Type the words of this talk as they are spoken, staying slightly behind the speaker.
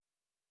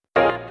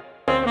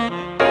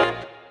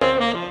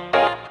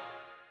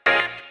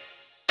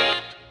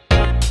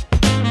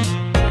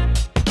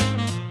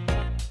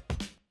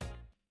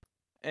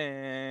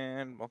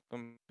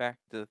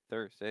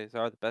Thursdays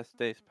are the best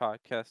days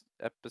podcast,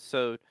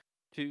 episode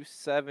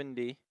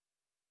 270.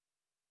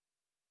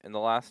 And the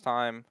last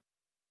time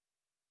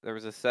there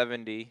was a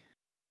 70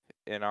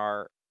 in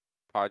our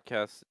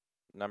podcast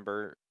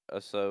number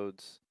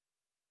episodes,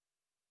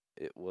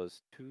 it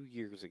was 2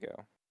 years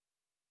ago.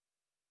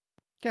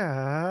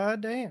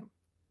 God damn.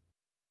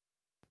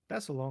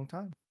 That's a long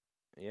time.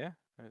 Yeah,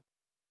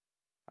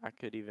 I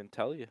could even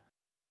tell you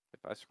if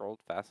I scrolled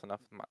fast enough.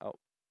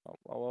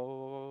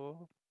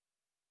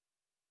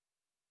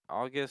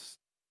 August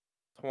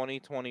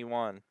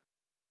 2021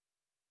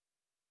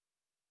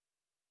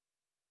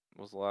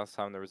 was the last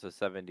time there was a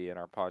 70 in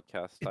our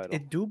podcast title.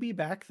 It do be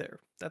back there.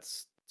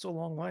 That's a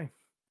long way.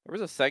 There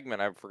was a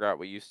segment I forgot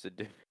we used to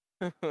do.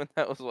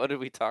 That was what did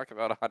we talk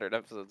about 100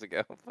 episodes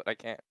ago? But I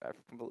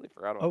completely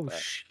forgot about Oh that.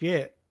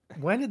 shit.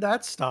 When did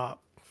that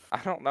stop? I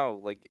don't know.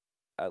 Like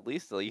at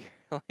least a year.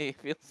 Like, it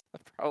feels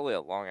probably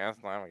a long ass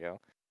time ago.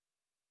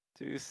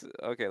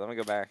 Okay, let me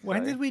go back. When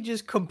Sorry, did we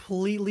just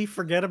completely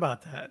forget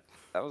about that?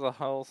 that was a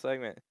whole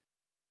segment.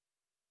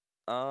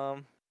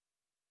 Um.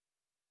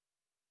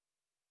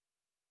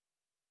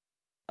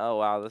 Oh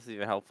wow, this is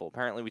even helpful.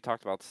 Apparently, we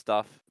talked about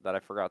stuff that I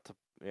forgot to.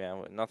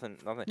 Yeah, nothing.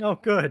 Oh,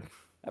 good.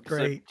 Episode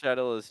Great.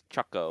 title is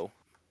Chucko.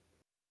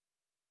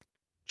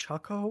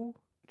 Chucko?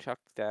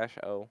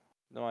 Chuck-O.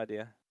 No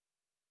idea.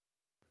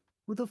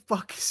 Who the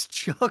fuck is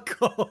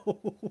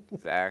Chucko?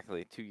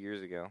 Exactly. 2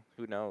 years ago.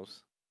 Who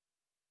knows?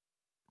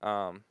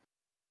 Um.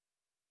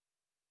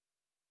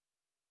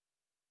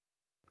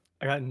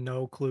 I got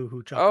no clue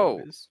who Chucko Oh,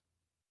 is.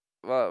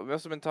 well, we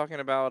must have been talking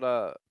about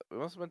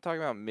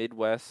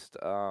Midwest.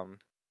 Um.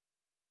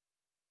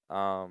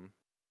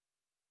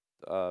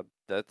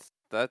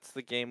 That's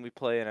the game we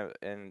play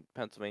in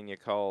Pennsylvania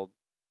called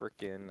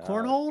frickin'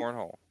 Cornhole?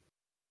 cornhole.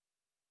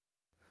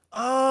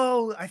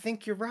 Oh, I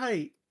think you're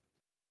right.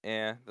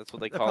 Yeah, that's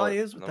what they That call it. probably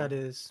is what No, that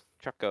is.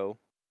 Chucko.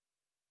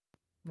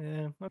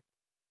 Yeah,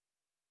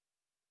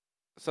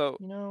 So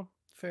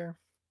fair.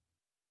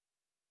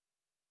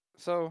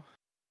 so,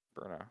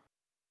 Bruno,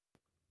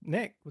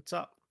 Nick, what's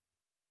up?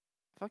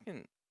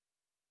 fucking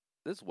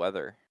this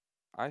weather.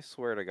 I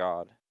swear to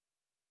God, It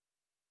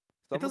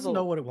some of doesn't the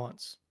know what it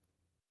wants.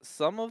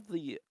 some of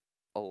the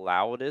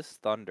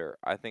loudest thunder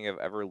I think I've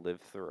ever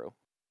lived through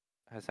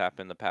has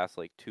happened the past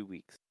like 2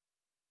 weeks.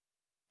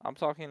 I'm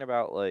talking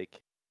about like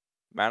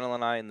Madeline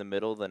and I in the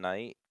middle of the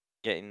night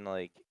getting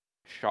like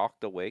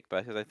shocked awake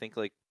because I think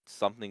like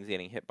something's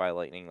getting hit by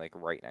lightning like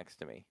right next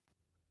to me.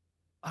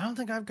 I don't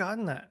think I've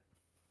gotten that.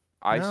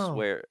 I No.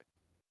 swear,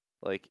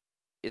 like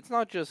it's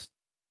not just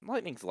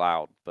lightning's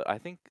loud, but I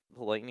think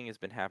the lightning has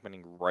been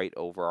happening right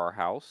over our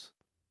house.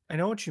 I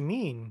know what you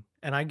mean,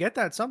 and I get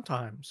that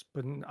sometimes,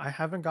 but I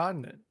haven't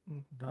gotten it.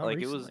 Not Like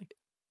it was recently.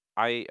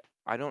 I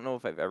I don't know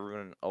if I've ever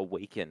been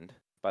awakened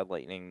by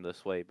lightning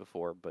this way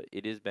before, but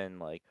it has been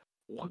like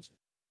what?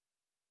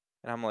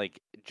 And I'm like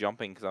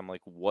jumping because I'm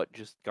like, what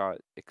just got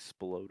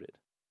exploded?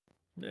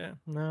 Yeah,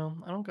 no,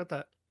 I don't got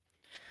that.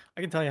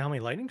 I can tell you how many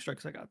lightning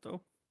strikes I got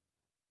though.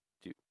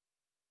 Do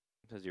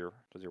does your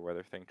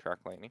weather thing track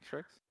lightning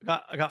strikes?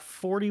 I got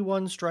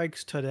 41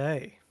 strikes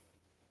today.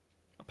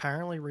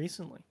 Apparently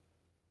recently.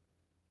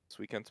 This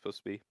weekend's supposed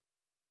to be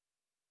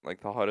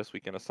like the hottest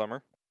weekend of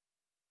summer.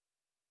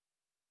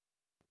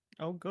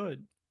 Oh,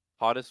 good.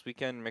 Hottest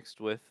weekend mixed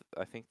with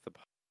I think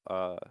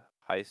the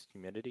highest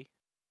humidity.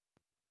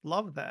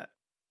 Love that.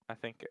 I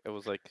think it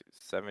was like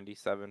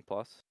 77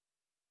 plus.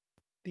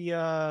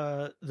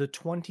 The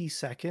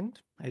 22nd,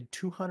 I had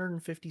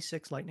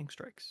 256 lightning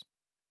strikes.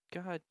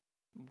 God,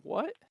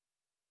 what?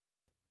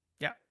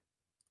 Yeah,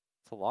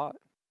 It's a lot.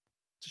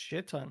 it's a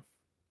shit ton.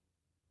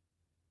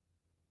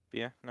 But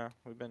yeah, no,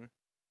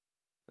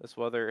 this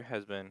weather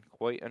has been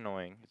quite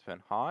annoying. It's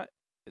been hot.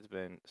 It's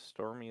been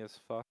stormy as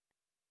fuck.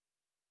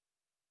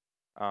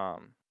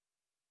 Um,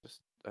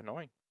 just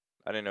annoying.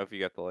 I didn't know if you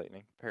got the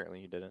lightning. Apparently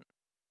you didn't.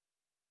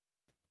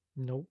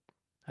 Nope,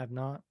 have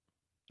not.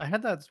 I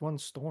had that one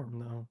storm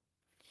though.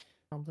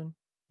 Something.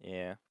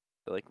 Yeah,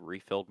 it like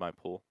refilled my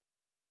pool.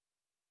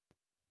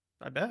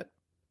 I bet.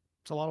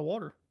 It's a lot of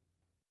water.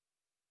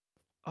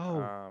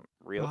 Oh,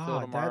 Real fill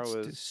God, that's tomorrow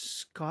is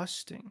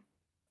disgusting.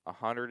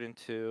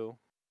 102.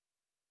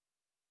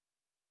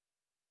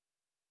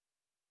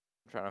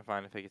 I'm trying to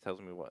find if it tells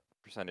me what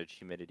percentage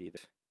humidity.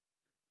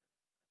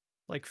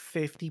 Like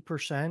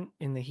 50%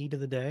 in the heat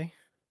of the day,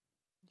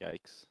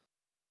 Yikes.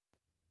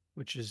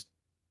 which is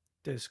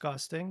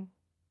disgusting.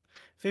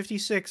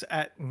 56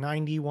 at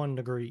 91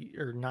 degree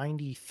or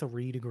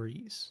 93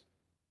 degrees.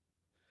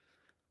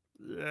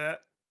 Blech.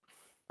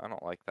 I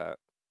don't like that.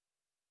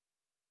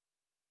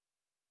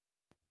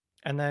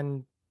 And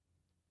then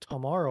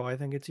tomorrow, I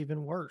think it's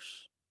even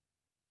worse.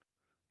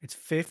 It's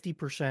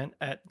 50%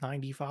 at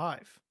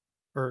 95.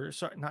 Or,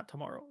 sorry, not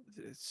tomorrow.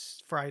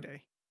 It's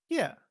Friday.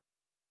 Yeah.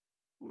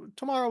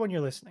 Tomorrow when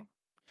you're listening.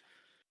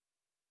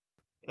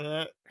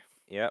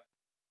 Yep.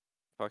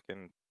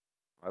 Fucking.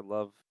 I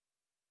love.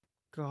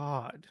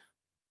 God.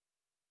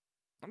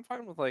 I'm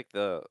fine with like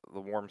the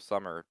warm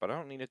summer, but I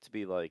don't need it to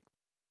be like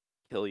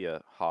kill you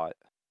hot.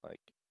 Like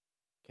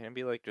Can it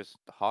be like just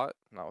hot,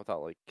 not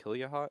without like kill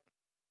you hot?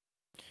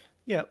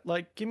 Yeah,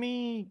 like give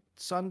me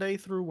Sunday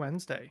through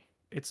Wednesday.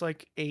 It's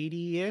like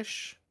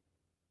 80-ish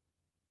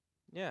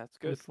Yeah, it's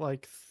good. with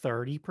like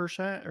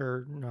 30%,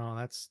 or no,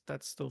 that's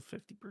still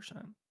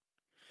 50%.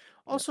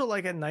 Yeah. Also,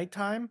 like at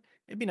nighttime,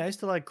 it'd be nice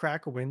to like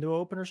crack a window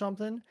open or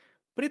something,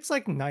 but it's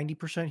like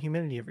 90%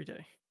 humidity every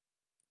day.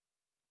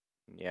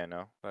 Yeah,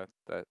 no, that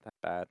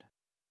bad.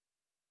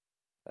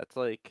 That's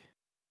like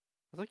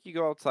it's like you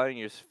go outside and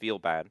you just feel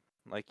bad.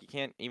 Like you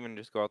can't even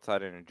just go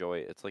outside and enjoy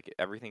it. It's like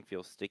everything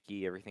feels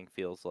sticky, everything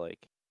feels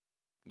like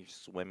you're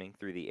swimming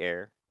through the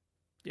air.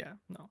 Yeah,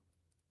 no.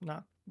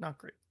 Not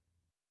great.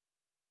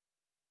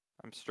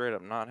 I'm straight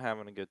up not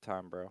having a good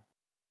time, bro.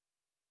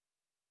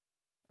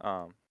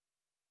 Um,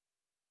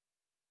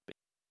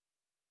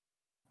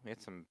 we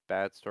had some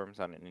bad storms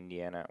out in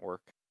Indiana at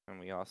work, and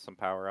we lost some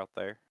power out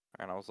there.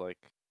 And I was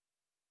like,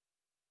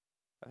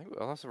 I think we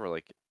lost it for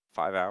like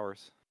 5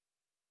 hours.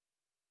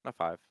 Not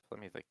five. Let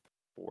me think,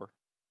 4.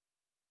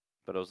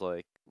 But it was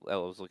like I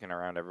was looking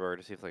around everywhere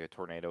to see if like a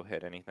tornado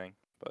hit anything,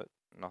 but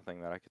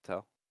nothing that I could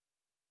tell.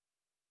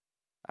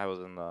 I was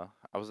in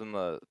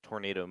the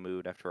tornado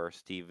mood after our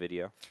Steve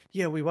video.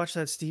 Yeah, we watched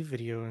that Steve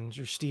video and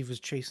your Steve was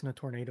chasing a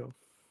tornado.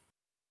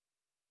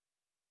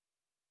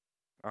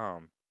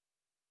 Um,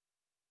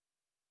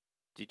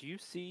 did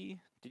you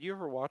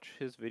ever watch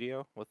his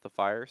video with the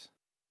fires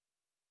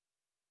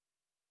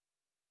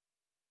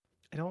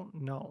I don't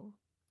know.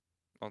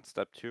 on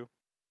step 2?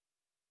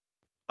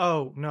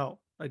 Oh, no,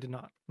 I did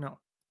not. No.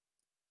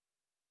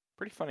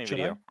 Pretty funny Should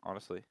I? video,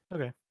 honestly.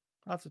 Okay.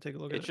 I'll have to take a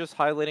look at It's it. just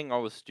highlighting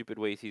all the stupid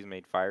ways he's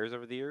made fires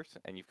over the years,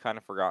 and you've kind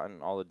of forgotten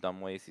all the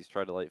dumb ways he's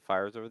tried to light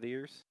fires over the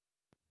years.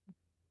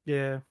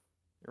 Yeah,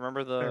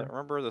 fair.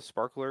 Remember the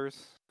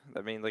sparklers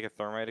that made like a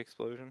thermite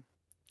explosion?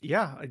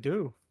 Yeah, I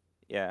do.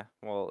 Yeah,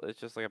 well, it's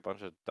just like a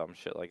bunch of dumb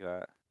shit like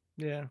that.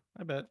 Yeah,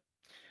 I bet.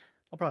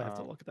 I'll probably have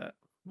to Um, look at that.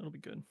 It'll be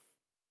good.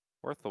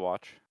 Worth the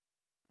watch.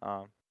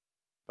 Um,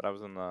 but I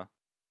was in the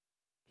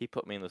he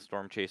put me in the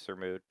storm chaser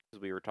mood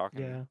because we were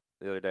talking Yeah.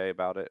 the other day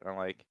about it, and I'm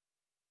like,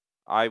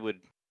 I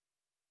would.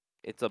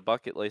 It's a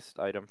bucket list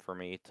item for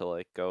me to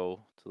like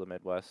go to the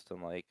Midwest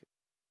and like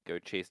go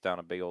chase down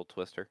a big old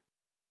twister.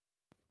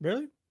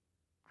 Really?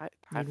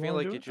 I You'd feel want to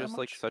like do it's it that just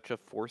like much? such a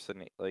force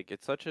in like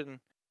it's such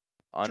an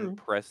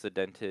True.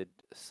 unprecedented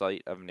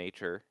sight of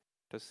nature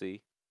to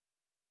see.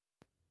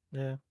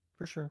 Yeah,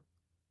 for sure.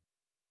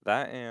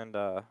 That and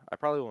I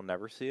probably will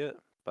never see it,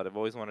 but I've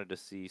always wanted to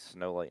see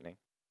snow lightning.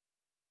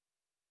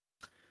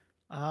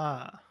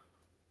 Ah,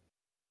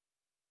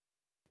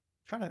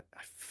 trying to.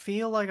 I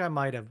feel like I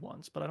might have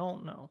once, but I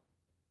don't know.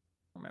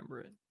 Remember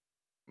it.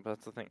 But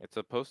that's the thing; it's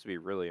supposed to be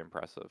really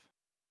impressive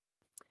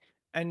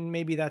And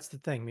maybe that's the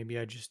thing. Maybe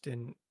I just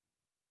didn't.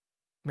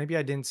 Maybe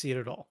I didn't see it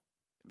at all.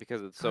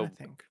 because it's Trying to so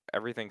think.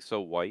 everything's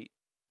so white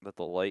that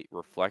the light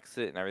reflects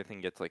it and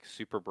everything gets like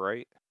super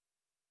bright.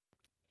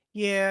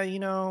 Yeah,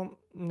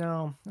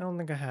 no, I don't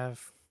think I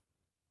have.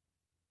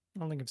 I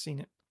don't think I've seen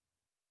it.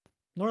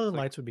 It's Northern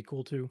like Lights would be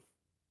cool too.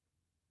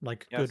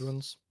 Like good yes,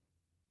 ones.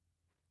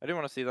 I do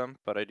want to see them,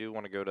 but I do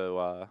want to go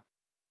to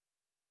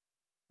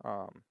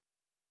um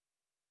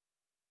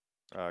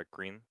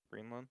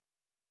Greenland.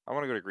 I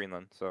want to go to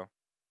Greenland, so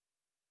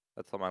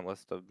that's on my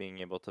list of being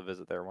able to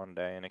visit there one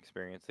day and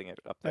experiencing it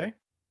up there. Okay,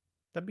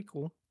 that'd be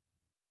cool.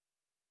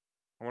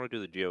 I want to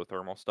do the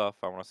geothermal stuff.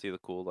 I want to see the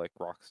cool like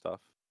rock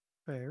stuff.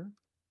 Fair.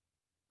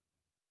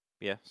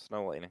 Yeah,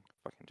 snow lightning.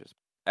 Fucking just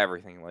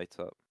everything lights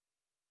up.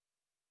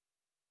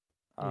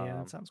 Yeah,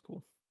 that Um, sounds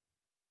cool.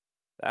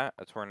 that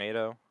a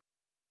tornado.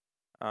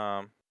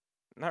 Um,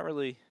 not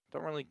really.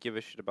 Don't really give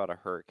a shit about a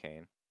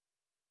hurricane.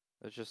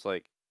 It's just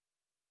like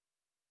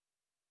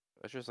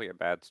it's just like a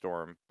bad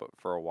storm, but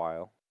for a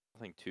while.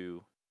 Nothing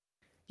too.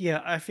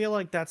 Yeah, I feel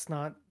like that's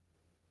not.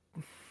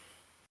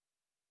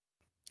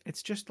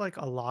 It's just like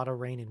a lot of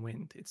rain and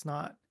wind. It's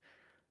not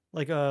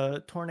like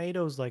a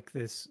tornado's like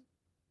this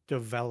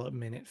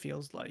development, it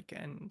feels like,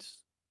 and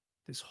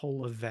this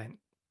whole event.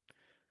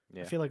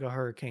 I Yeah, feel like a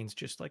hurricane's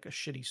just like a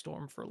shitty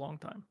storm for a long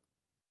time.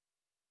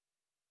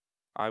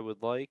 I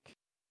would like.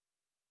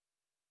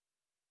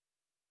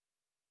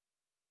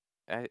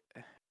 I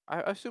I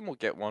assume we'll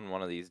get one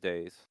of these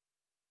days,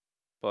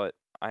 but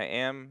I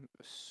am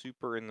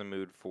super in the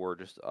mood for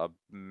just a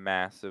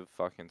massive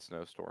fucking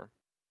snowstorm.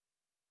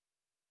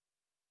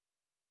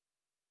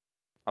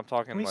 I'm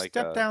Can talking we like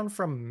step down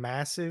from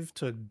massive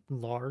to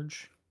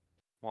large?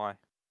 why?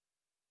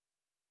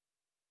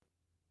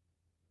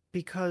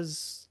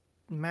 Because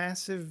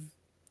massive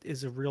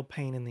is a real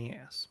pain in the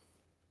ass,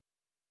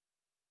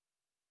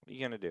 What are you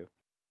gonna do?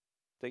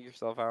 Take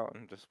yourself out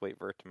and just wait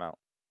for it to melt.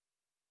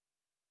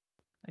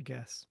 I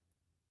guess.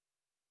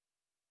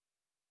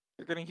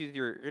 You're gonna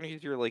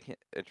use your like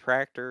a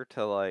tractor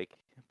to like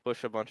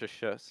push a bunch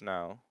of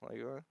snow.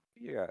 Like what?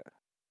 You got.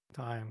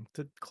 Time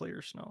to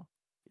clear snow.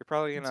 You're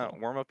probably That's gonna all.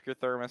 warm up your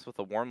thermos with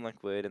a warm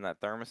liquid, and that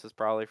thermos is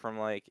probably from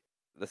like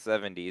the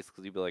 70s,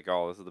 because you'd be like,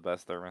 "Oh, this is the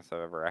best thermos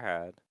I've ever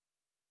had."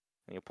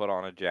 and you put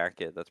on a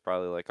jacket that's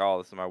probably like,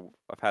 oh,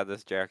 I've had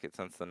this jacket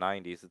since the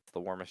 90s. It's the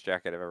warmest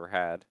jacket I've ever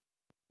had.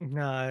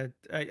 Nah,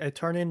 I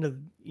turn into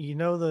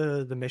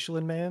the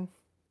Michelin Man.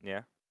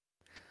 Yeah,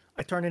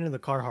 I turn into the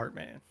Carhartt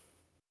Man.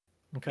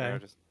 Okay,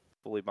 just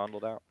fully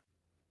bundled out.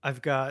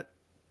 I've got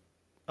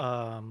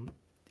um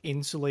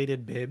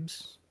insulated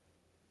bibs,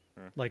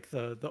 Hmm. like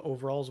the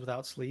overalls without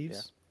Yeah.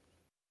 sleeves,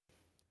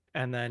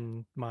 and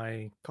then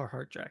my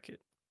Carhartt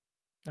jacket.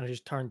 And I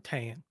just turned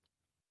tan.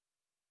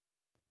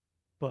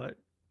 But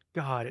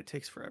God, it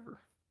takes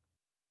forever.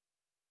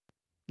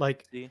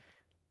 Like See,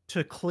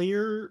 to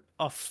clear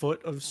a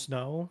foot of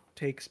snow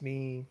takes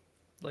me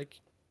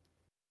like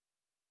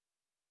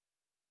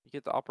you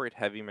get to operate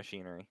heavy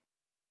machinery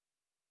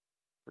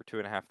for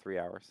 2.5, 3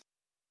 hours.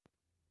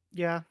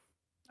 yeah,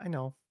 I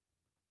know.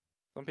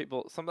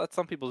 That's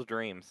some people's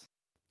dreams.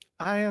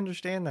 I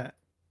understand that.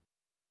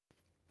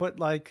 But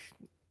like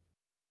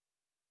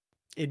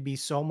it'd be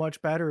so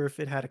much better if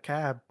it had a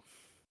cab.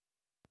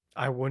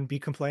 I wouldn't be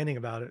complaining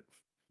about it.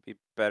 Be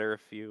better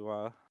if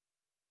you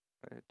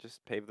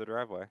just pave the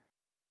driveway.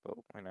 But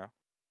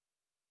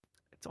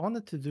It's on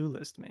the to-do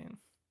list, man.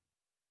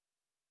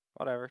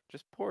 whatever.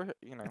 Just pour.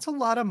 It's a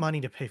lot of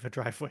money to pave a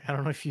driveway. I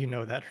don't know if you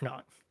know that or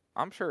not.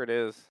 I'm sure it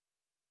is,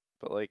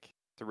 but like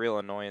it's a real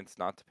annoyance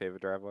not to pave a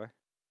driveway.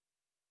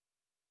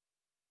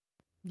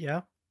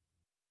 Yeah.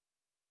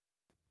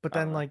 But I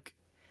don't then know. like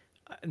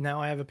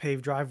now I have a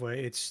paved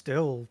driveway.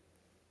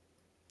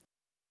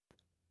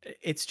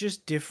 It's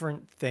just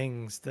different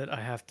things that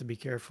I have to be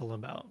careful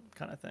about,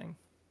 kind of thing.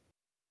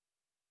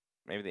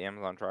 Maybe the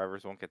Amazon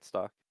drivers won't get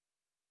stuck.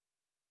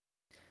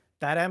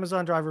 That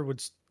Amazon driver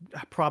would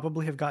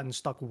probably have gotten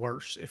stuck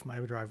worse if my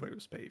driveway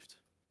was paved.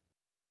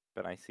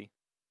 Been icy.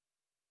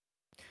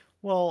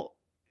 Well,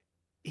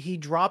 he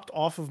dropped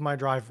off of my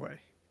driveway.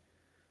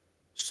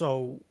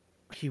 So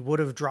he would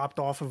have dropped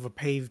off of a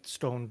paved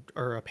stone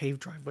or a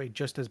paved driveway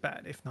just as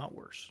bad, if not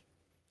worse.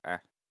 Eh,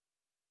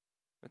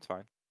 it's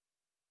fine.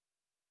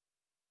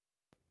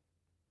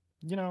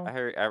 You know,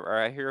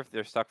 I hear if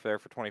they're stuck there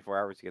for 24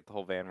 hours, you get the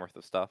whole van worth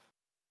of stuff.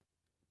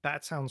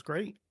 that sounds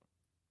great.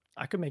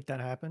 I could make that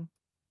happen.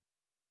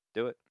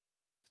 Do it.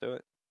 Let's do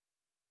it.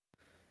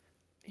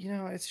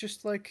 It's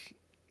just like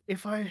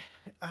if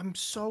I'm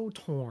so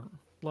torn.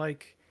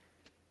 Like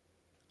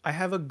I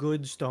have a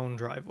good stone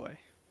driveway.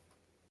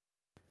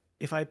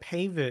 If I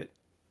pave it,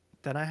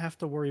 then I have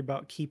to worry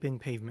about keeping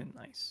pavement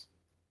nice.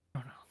 I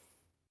don't know.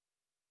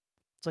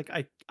 It's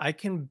like I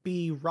can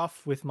be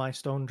rough with my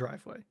stone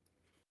driveway.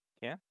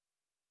 Yeah.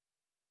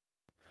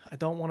 I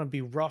don't want to be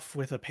rough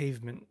with a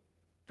pavement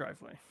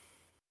driveway.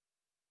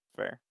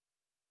 Fair.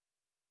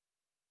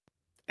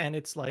 And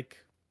it's like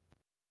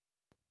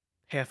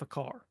half a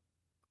car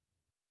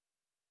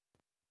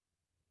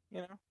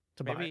You know,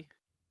 to buy it. maybe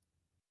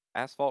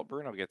Asphalt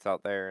Bruno gets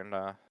out there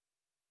and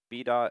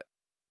B dot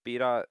B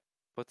dot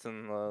puts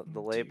in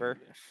the labor.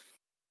 Dude.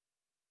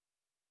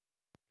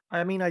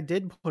 I mean, I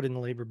did put in the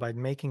labor by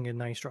making a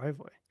nice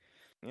driveway.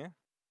 Yeah.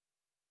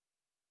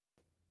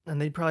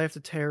 And they'd probably have to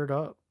tear it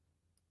up.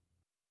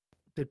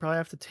 They'd probably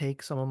have to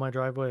take some of my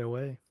driveway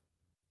away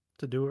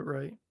to do it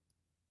right.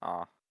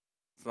 Ah,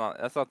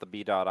 that's not the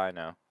B dot I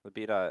know. The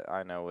B dot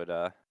I know would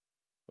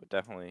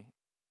definitely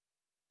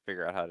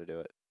figure out how to do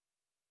it.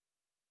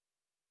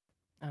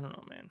 I don't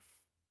know, man.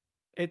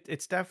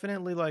 It's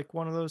definitely like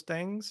one of those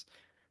things,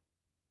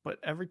 but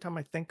every time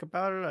I think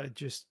about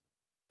it,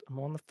 I'm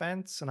on the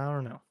fence and I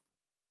don't know.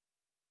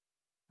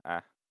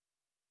 Ah,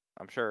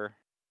 I'm sure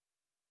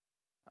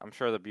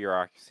the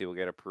bureaucracy will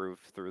get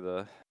approved through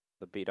the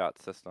B dot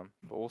system,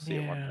 but we'll see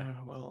it one day. Yeah,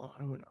 well,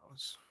 who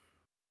knows?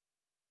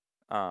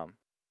 Um,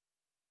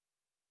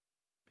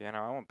 yeah, no,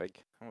 I want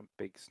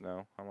big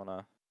snow. I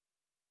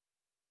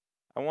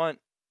want,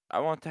 I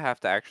want to have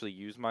to actually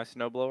use my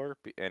snowblower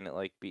and it,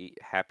 like be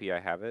happy I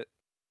have it,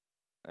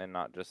 and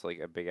not just like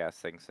a big ass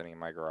thing sitting in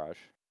my garage.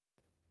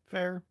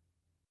 Fair.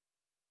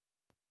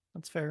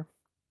 That's fair.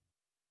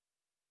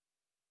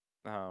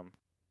 Um,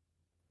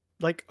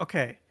 Like,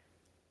 okay,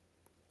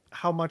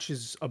 how much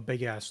is a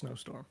big ass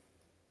snowstorm?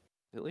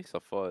 at least a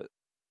foot.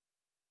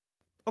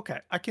 Okay,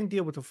 I can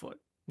deal with a foot.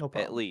 No At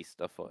problem. least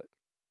a foot.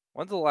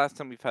 When's the last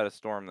time we've had a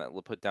storm that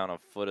put down a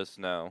foot of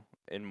snow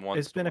in one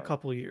It's been a storm?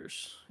 couple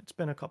years. It's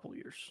been a couple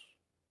years.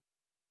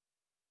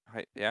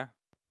 Yeah.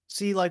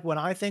 See, like when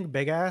I think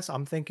big ass,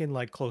 I'm thinking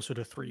like closer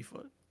to 3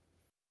 foot.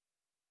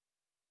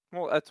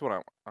 Well, that's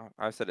what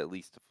I said. At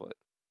least a foot.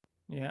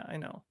 Yeah, I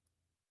know.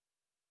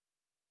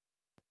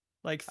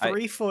 Like I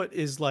 3 foot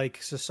is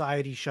like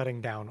society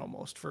shutting down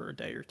almost for a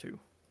day or two.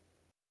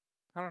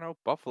 I don't know.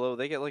 Buffalo,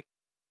 they got like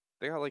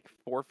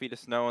 4 feet of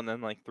snow, and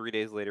then like 3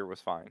 days later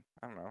was fine.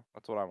 I don't know.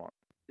 That's what I want.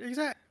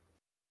 Exactly.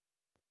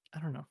 I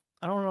don't know.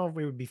 I don't know if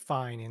we would be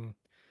fine. And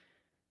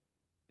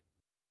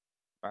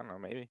I don't know.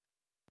 Maybe.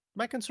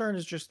 my concern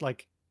is just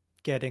like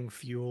getting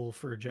fuel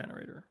for a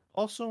generator.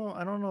 Also,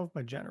 I don't know if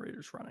my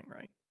generator's running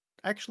right.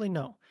 Actually,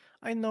 no.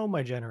 I know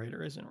my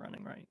generator isn't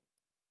running right.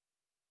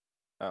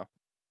 Oh,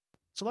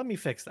 So let me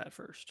fix that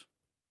first.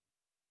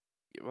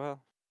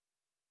 well,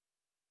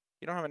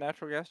 you don't have a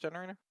natural gas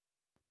generator?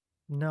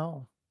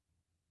 No.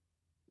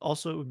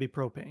 Also, it would be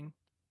propane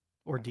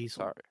or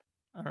diesel. Sorry,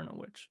 I don't know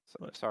which,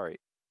 but sorry,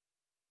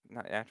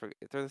 not natural.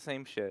 They're the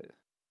same shit.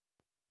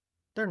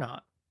 they're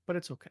not. But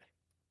it's okay.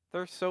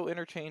 They're so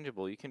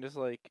interchangeable. You can just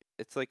like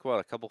it's like what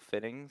a couple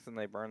fittings and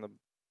they burn the.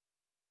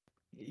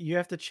 You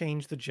have to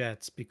change the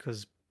jets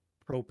because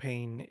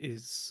propane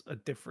is a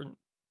different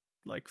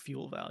like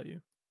fuel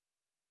value.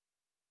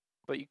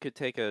 But you could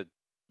take.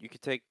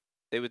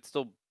 They would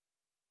still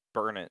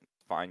burn it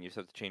fine. You just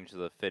have to change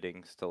the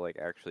fittings to like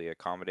actually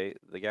accommodate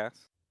the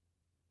gas.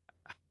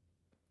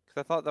 Because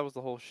I thought that was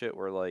the whole shit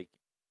where like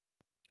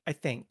I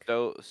think.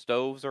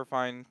 stoves are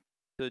fine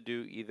to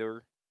do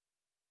either.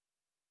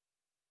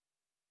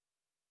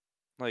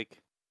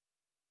 Like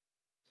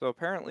so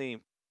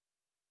apparently,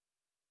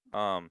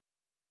 um,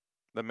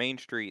 the main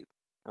street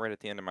right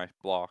at the end of my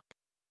block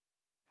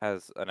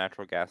has a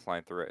natural gas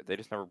line through it. They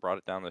just never brought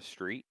it down the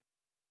street.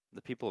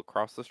 The people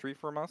across the street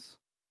from us,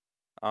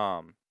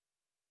 um,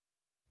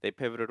 they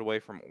pivoted away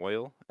from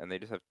oil and they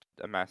just have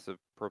a massive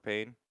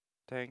propane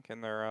tank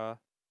in their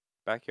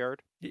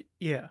backyard.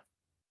 Yeah.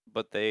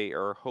 But they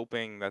are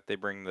hoping that they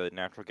bring the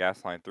natural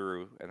gas line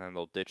through and then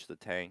they'll ditch the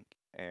tank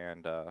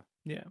and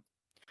Yeah.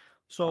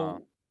 uh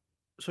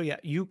So yeah,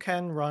 you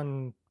can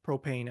run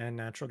propane and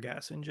natural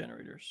gas in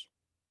generators,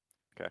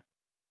 okay.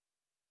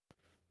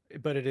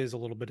 but it is a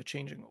little bit of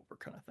changing over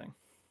kind of thing.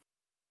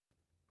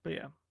 But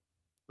yeah,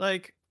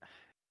 like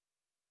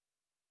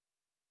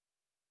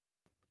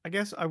I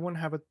guess I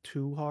wouldn't have it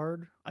too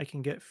hard. I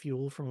can get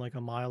fuel from like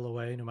a mile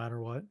away no matter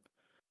what.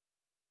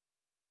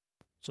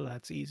 So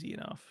that's easy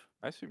enough.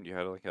 I assumed you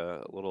had like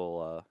a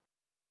little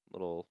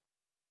little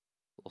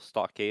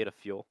stockade of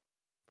fuel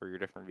for your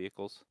different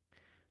vehicles.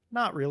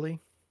 Not really.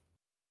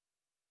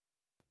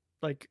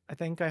 Like I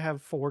think I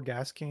have 4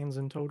 gas cans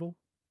in total.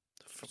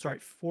 Okay. Sorry,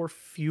 4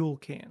 fuel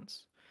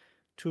cans.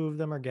 2 of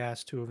them are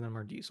gas, 2 of them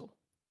are diesel.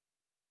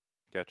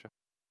 Gotcha.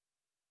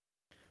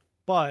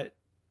 But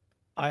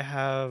I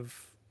have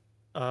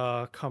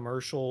a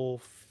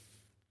commercial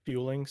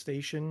fueling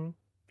station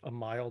a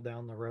mile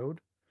down the road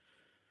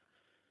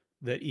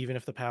that even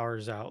if the power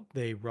is out,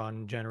 they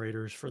run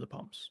generators for the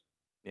pumps.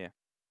 Yeah.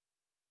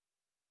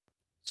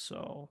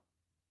 So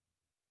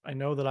I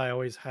know that I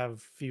always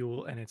have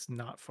fuel and it's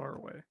not far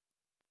away.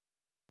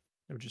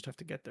 I would just have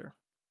to get there.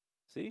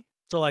 See?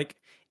 So like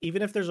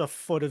even if there's a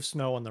foot of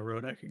snow on the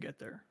road, I could get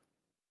there.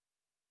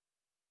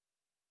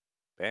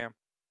 Bam.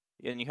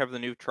 Yeah, and you have the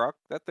new truck.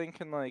 That thing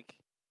can like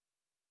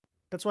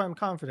That's why I'm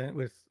confident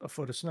with a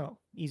foot of snow.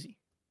 Easy.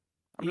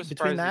 I'm just Between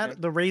surprised you that,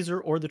 didn't the Razor,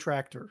 or the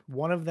tractor,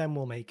 one of them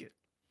will make it.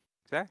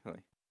 exactly.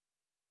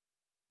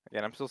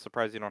 Again, I'm still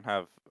surprised you don't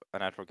have a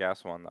natural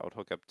gas one that would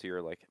hook up to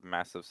your like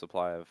massive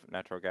supply of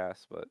natural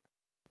gas, but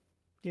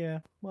Yeah,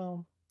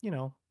 well,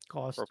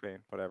 cost. propane,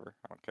 whatever.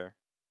 I don't care.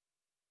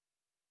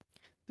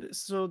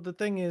 So the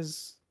thing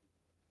is,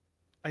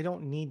 I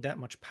don't need that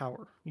much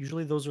power.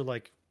 Usually those are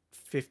like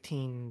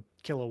 15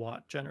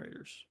 kilowatt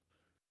generators.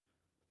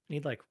 I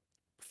need like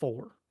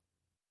 4.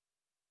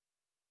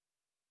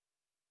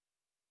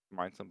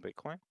 Mine some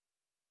Bitcoin.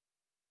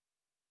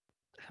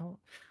 Hell,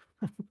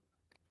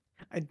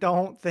 I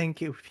don't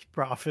think it would be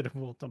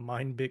profitable to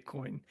mine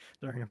Bitcoin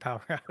during a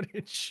power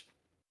outage.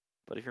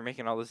 But if you're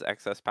making all this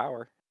excess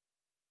power,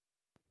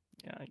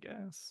 Yeah, I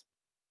guess.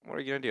 what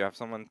are you gonna do? Have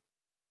someone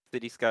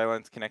city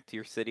skylines connect to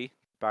your city,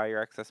 buy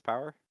your excess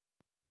power,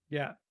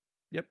 Yeah.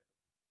 Yep.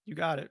 You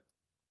got it.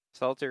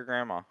 sell it to your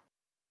grandma?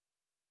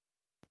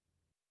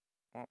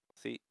 Well,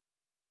 see,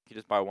 you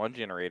just buy one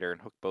generator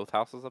and hook both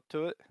houses up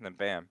to it, and then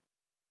bam.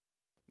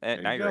 And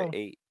There now you you're at go.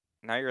 8.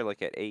 Now you're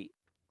like at 8.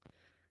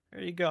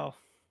 There you go.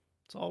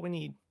 That's all we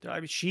need. I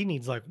mean, she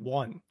needs like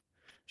 1.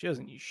 She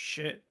doesn't need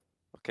shit.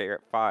 Okay, you're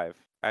at 5.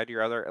 Add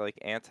your other like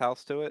aunt's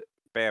house to it.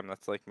 Bam,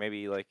 that's like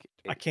maybe like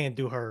I 8. can't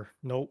do her.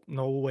 Nope.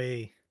 No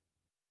way.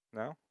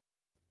 No?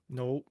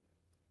 Nope.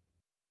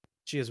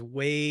 She has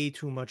way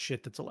too much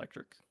shit that's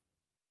electric.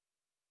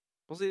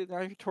 Well, see,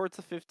 now you're towards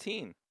the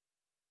 15.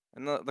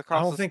 And the I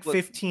cost don't is think split.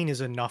 15 is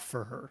enough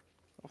for her.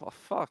 Well,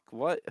 fuck,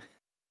 what?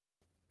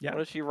 Yeah.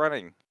 What is she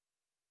running?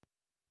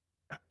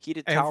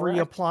 Heated towel Every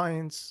rack?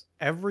 appliance,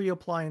 every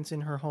appliance in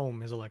her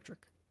home is electric.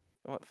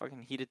 What,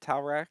 fucking heated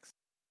towel racks?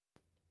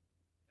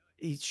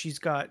 She's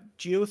got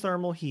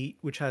geothermal heat,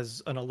 which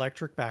has an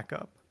electric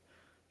backup.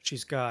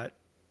 She's got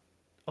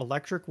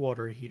electric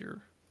water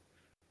heater.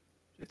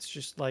 It's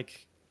just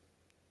like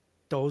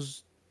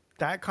those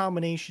that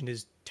combination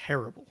is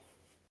terrible.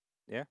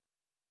 Yeah.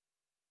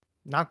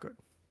 Not good.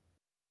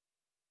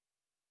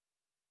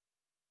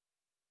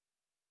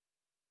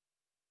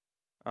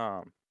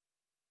 Um,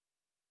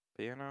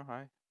 but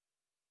as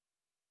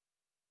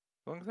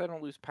long as I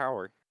don't lose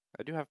power.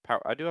 I do have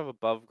power. I do have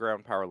above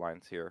ground power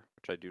lines here,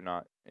 which I do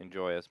not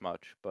enjoy as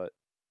much, but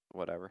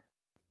whatever.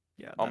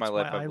 Yeah, All my that's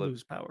why life I I've lived.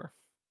 lose power.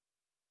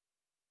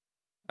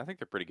 I think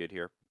they're pretty good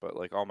here, but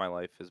like all my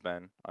life has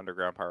been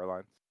underground power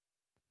lines.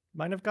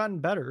 Mine have gotten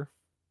better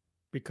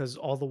because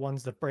all the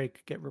ones that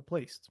break get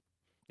replaced.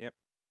 Yep.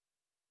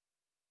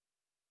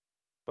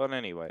 But I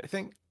anyways,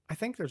 think I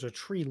think there's a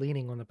tree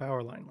leaning on the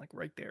power line like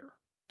right there.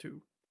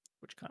 too,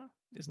 which kind of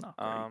is not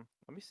great.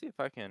 Let me see if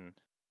I can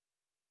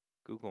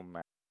Google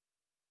Maps.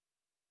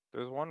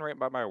 There's one right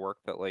by my work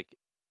that like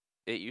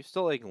it used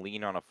to like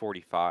lean on a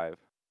 45.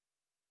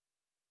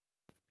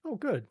 Oh,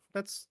 good.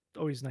 That's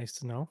always nice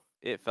to know.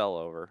 It fell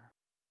over.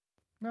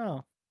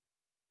 No,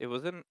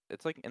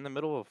 It's like in the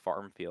middle of a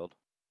farm field.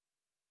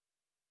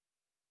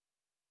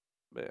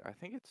 But I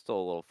think it's still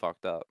a little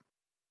fucked up.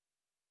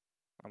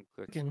 I'm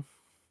clicking. again,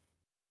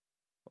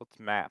 Well, it's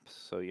maps,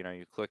 so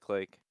you click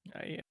like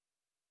yeah.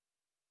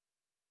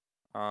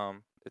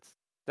 it's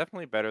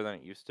definitely better than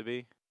it used to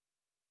be.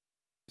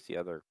 It's the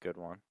other good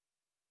one.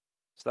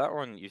 So that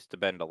one used to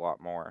bend a lot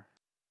more.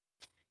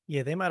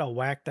 Yeah, they might have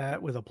whacked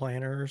that with a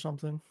planner or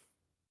something.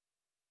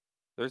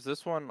 There's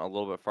this one a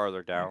little bit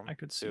farther I down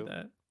could see too.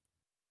 that.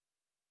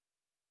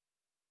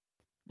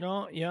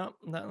 Oh, yeah,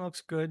 that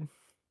looks good.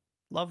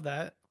 Love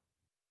that.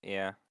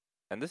 Yeah.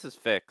 And this is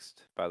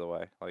fixed, by the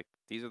way. Like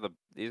these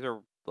are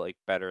like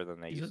better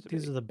than they used to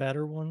These be. are the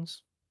better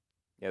ones.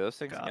 Yeah, those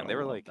things again,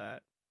 Gotta love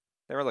that.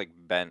 they were like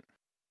bent.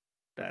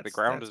 Like That's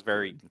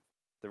good.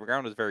 the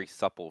ground is very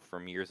supple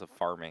from years of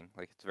farming.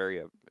 Like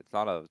it's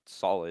not a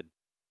solid.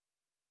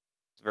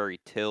 It's very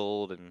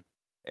tilled and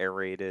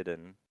aerated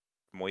and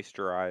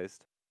moisturized.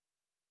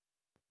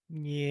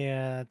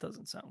 Yeah, that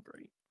doesn't sound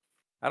great.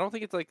 I don't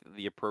think it's like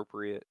the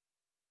appropriate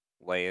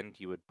land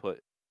you would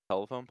put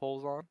telephone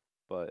poles on,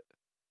 but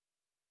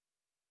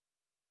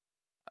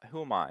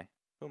who am I?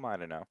 Who am I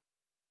to know?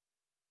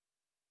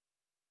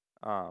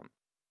 Um,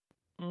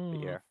 but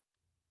Mm, yeah.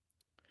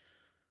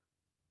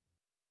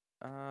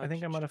 I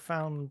think I might have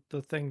found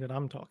the thing that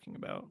I'm talking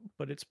about,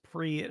 but it's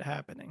pre it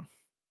happening.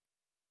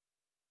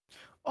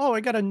 Oh,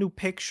 I got a new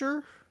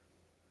picture.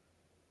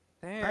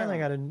 Apparently,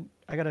 Damn,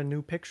 I got a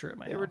new picture at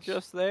my they were house.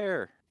 just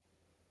there.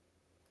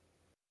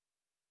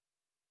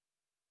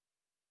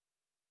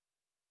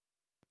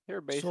 They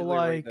were So, basically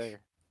right like,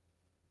 there.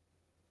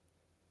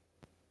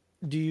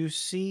 do you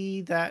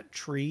see that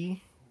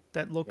tree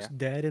that looks Yeah.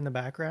 dead in the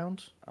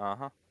background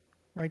Uh-huh.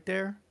 right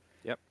there?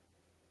 Yep.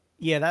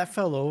 Yeah, that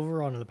fell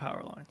over onto the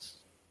power lines.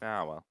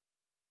 Ah, well.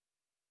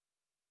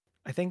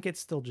 I think it's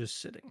still just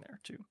sitting there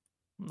too.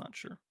 I'm not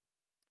sure.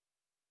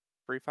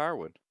 Free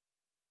firewood.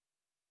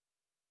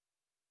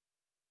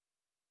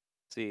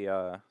 See,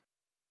 the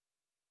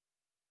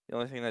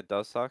only thing that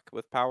does suck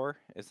with power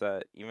is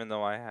that even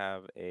though I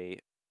have a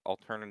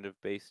alternative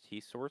based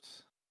heat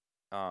source,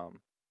 um,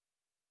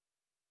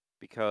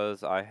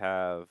 because I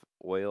have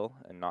oil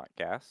and not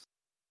gas,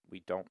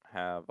 we don't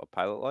have a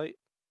pilot light,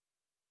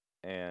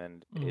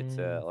 and it's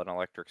Mm, an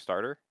electric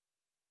starter.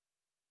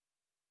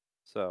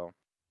 So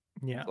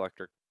yeah. it's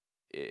electric.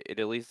 It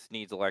at least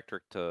needs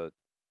electric to.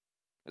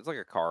 It's like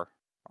a car,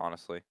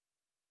 honestly.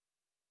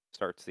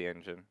 Starts the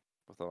engine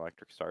with an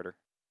electric starter.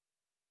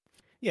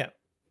 Yeah.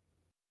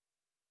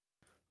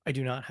 I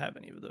do not have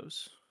any of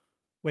those.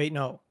 Wait,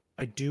 no.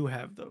 I do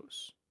have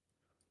those.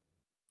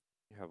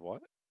 You have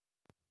what?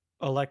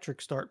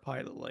 Electric start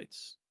pilot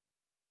lights.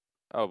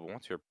 Oh, but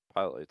once your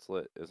pilot light's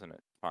lit, isn't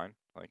it fine?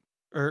 Like,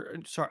 Or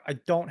sorry, I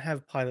don't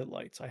have pilot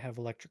lights. I have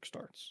electric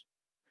starts.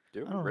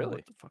 do I don't know really?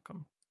 what the fuck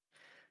I'm.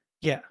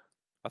 Yeah.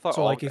 I thought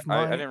So like if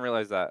I my didn't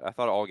realize that. I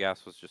thought all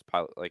gas was just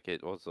pilot. Like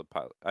it was a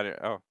pilot. I didn't.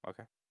 Oh,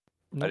 okay. I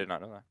nope. did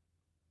not know that.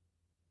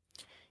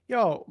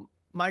 Yo,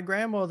 my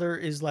grandmother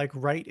is like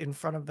right in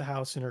front of the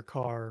house in her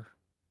car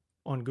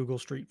on Google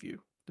Street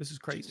View. This is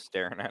She's crazy.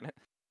 staring at it.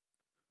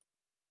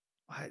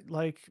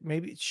 Like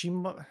maybe she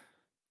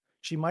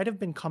might have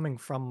been coming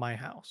from my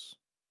house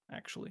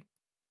actually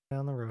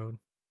down the road.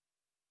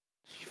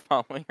 She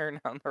following her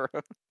down the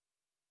road.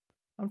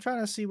 I'm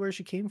trying to see where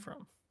she came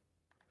from.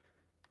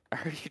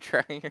 Are you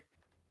tracking her?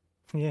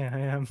 Yeah, I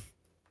am.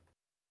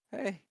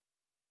 Hey,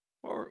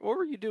 what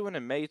were you doing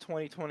in May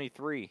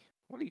 2023?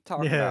 What are you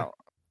talking Yeah. about?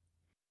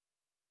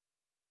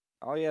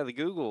 Oh yeah, the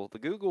Google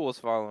was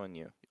following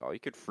you. Oh, you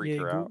could freak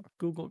Yeah, her out.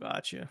 Google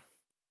got you.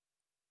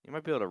 You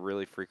might be able to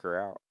really freak her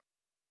out.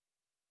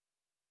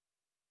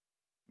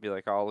 Be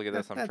like, oh, look at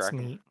this, I'm That's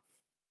tracking. neat.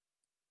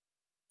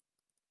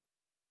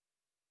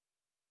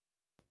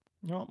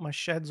 No, my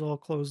shed's all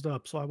closed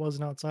up, so I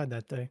wasn't outside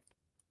that day.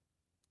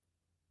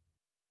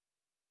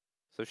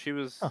 So she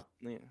Huh, was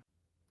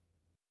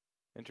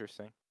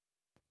interesting.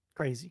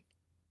 crazy.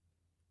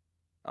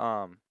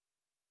 Um,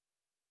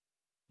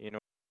 you know,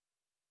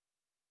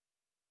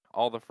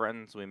 all the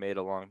friends we made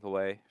along the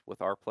way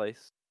with our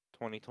place,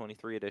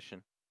 2023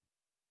 edition.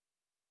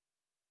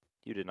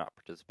 You did not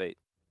participate.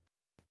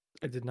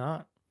 I did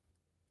not.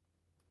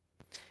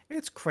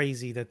 It's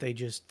crazy that they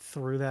just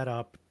threw that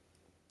up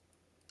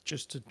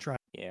just to try.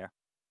 Yeah.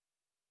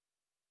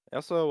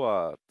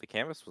 Also, the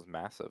canvas was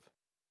massive.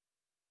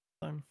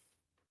 Um,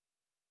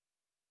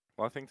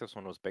 Well, I think this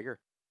one was bigger.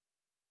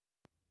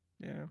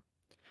 yeah.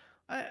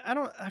 I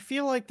don't I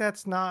feel like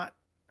that's not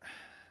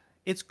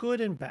it's good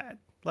and bad.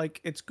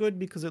 Like it's good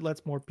because it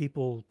lets more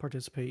people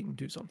participate and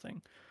do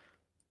something.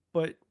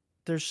 But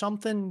there's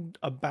something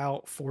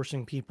about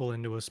forcing people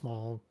into a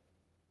small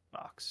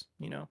box,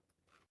 you know?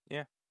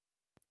 Yeah.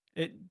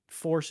 It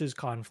forces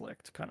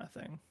conflict kind of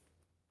thing.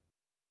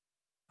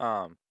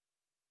 Um,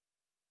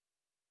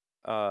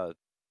 uh,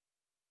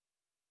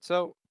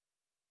 so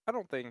I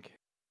don't think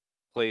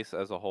place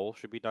as a whole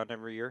should be done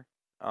every year,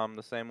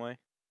 the same way.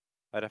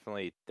 I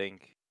definitely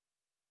think,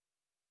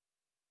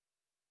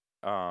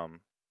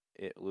 um,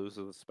 it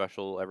loses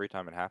special every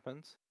time it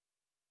happens.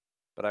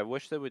 But I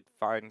wish they would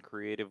find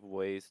creative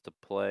ways to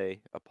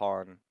play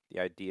upon the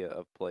idea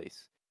of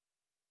place.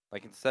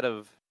 Like instead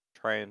of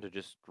trying to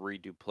just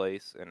redo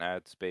place and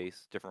add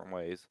space different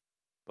ways,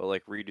 but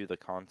like redo the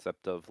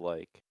concept of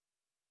like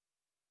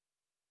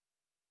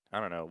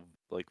I don't know,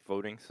 like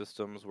voting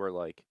systems where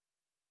like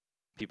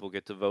people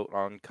get to vote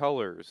on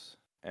colors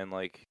and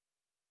like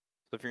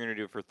so if you're gonna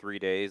do it for 3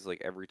 days,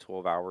 like every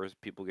 12 hours,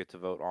 people get to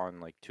vote on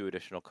like two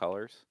additional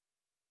colors.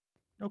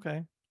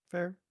 Okay,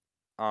 fair.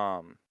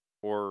 Um,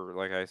 or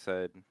like I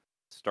said,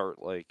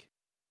 start like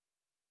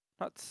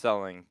not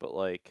selling, but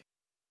like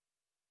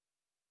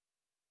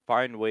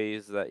find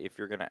ways that if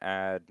you're gonna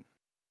add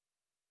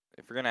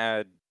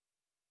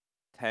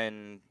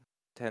 10,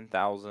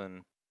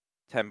 10,000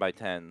 10 by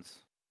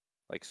 10s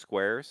like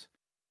squares,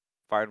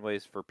 find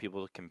ways for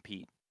people to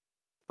compete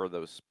for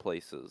those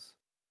places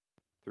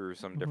through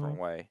some Hmm. different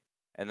way.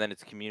 And then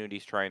it's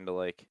communities trying to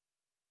like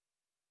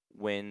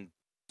win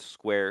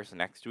squares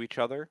next to each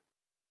other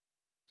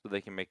so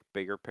they can make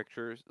bigger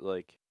pictures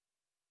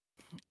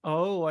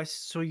Oh,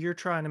 so you're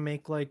trying to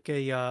make like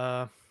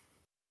a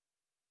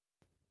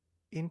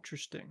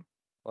interesting,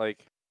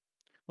 like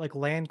like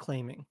land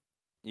claiming.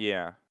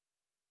 yeah,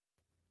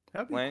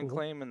 That'd be land cool.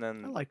 claim and I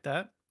then like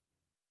that.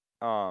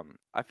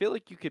 I feel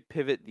like you could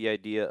pivot the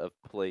idea of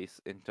place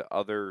into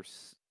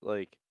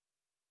like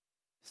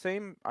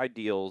same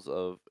ideals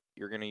of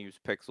you're going to use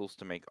pixels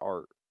to make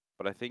art,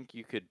 but I think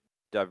you could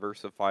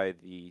diversify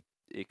the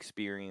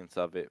experience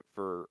of it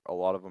for a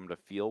lot of them to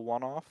feel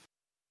one off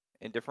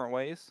in different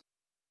ways.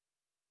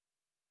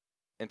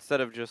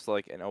 Instead of just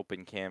like an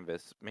open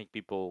canvas, make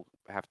people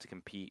have to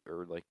compete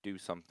or like do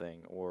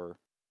something or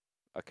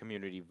a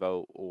community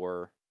vote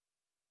or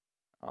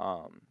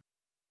um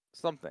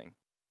something.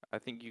 I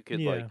think you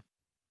could Yeah. like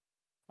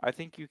I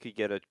think you could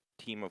get a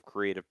team of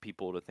creative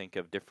people to think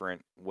of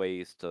different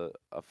ways to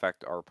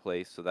affect our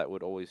place so that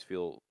would always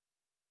feel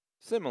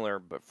similar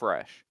but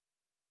fresh.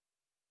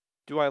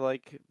 Do I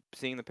like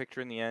seeing the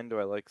picture in the end? Do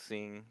I like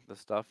seeing the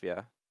stuff?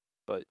 Yeah.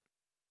 But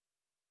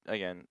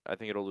again, I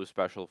think it'll lose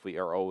special if we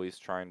are always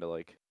trying to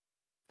like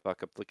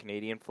fuck up the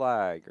Canadian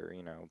flag or,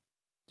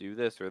 do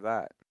this or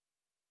that.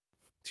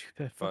 Dude,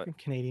 that But fucking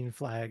Canadian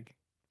flag.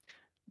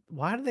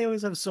 Why do they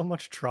always have so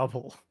much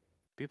trouble?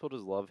 people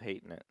just love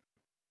hating it.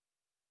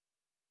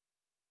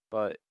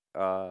 But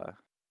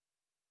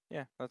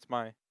yeah,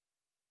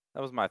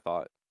 that was my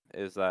thought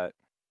is that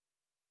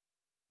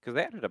because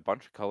they added a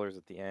bunch of colors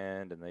at the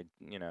end and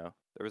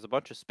there was a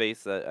bunch of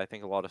space that I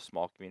think a lot of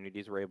small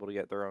communities were able to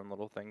get their own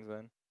little things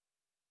in.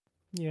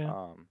 Yeah,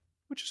 Um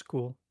which is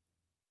cool.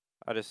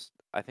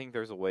 I think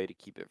there's a way to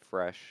keep it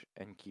fresh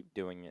and keep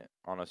doing it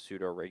on a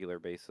pseudo regular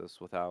basis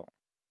without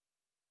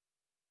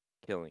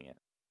killing it,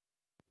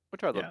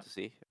 which I'd love Yeah. to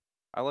see.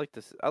 I like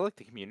this. I like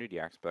the community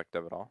aspect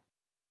of it all.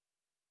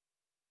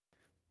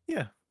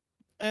 Yeah.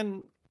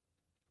 And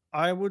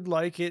I would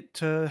like it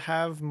to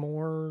have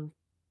more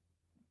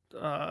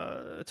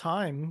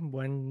time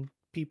when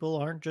people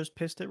aren't just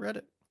pissed at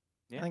Reddit.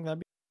 I Yeah, think that'd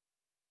be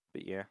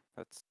but yeah,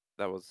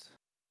 that was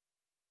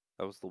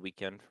the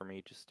weekend for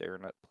me, just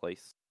staring at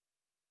place.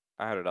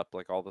 I had it up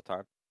like all the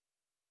time.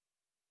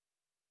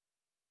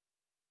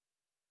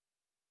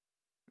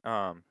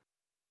 Um,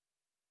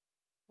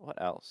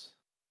 what else?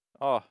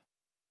 Oh,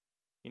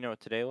 you know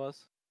what today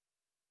was?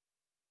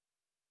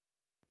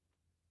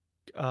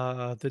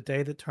 the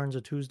day that turns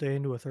a Tuesday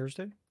into a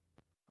Thursday.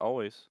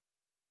 Always.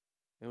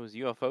 It was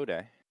UFO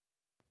day.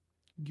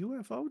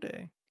 UFO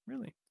day.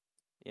 Really?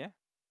 Yeah.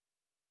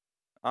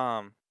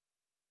 Um,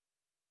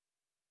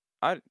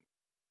 I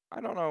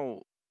I don't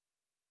know.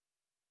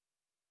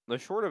 The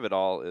short of it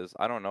all is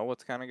I don't know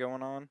what's kind of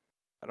going on.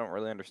 I don't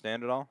really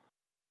understand it all.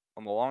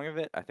 On the long of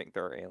it, I think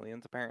there are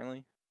aliens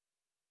apparently.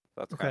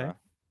 That's kind Okay. of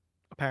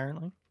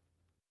Apparently.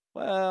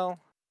 well,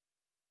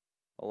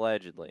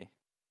 allegedly.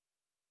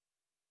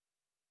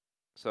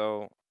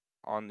 So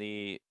on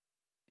the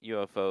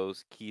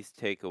UFOs keys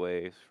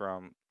takeaways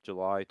from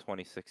July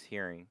 26th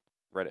hearing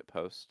Reddit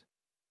post.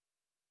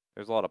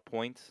 There's a lot of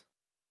points.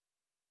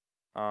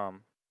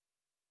 Um,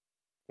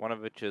 one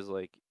of which is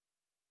like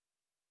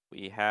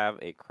we have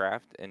a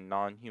craft in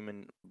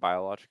non-human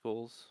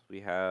biologicals.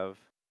 We have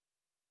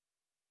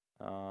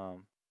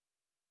um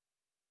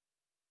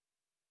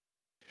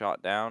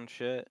shot down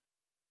shit.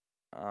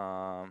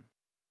 Um,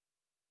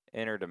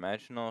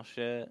 interdimensional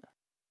shit.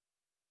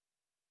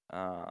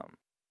 Um,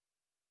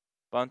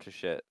 bunch of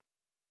shit.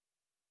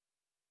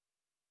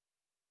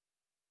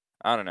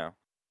 I don't know.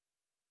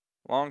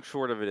 Long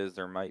short of it is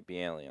there might be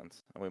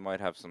aliens, and we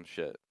might have some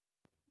shit,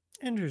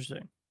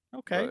 Interesting. but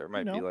Okay. there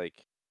might be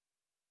like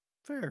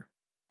Fair.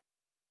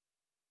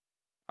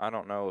 I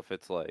don't know if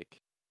it's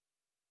like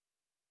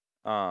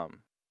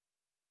um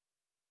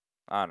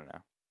I don't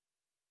know.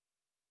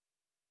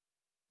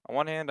 On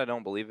one hand, I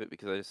don't believe it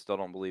because I still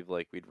don't believe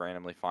like we'd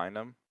randomly find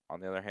them. On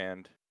the other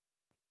hand,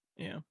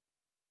 Yeah.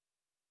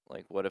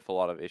 like what if a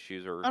lot of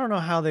issues are, I don't know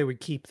how they would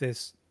keep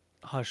this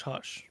hush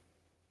hush.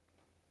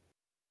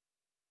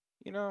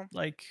 you know,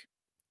 Like,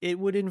 it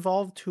would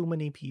involve too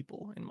many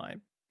people, in my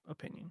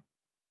opinion.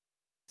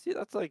 see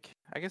that's like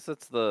I guess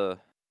that's the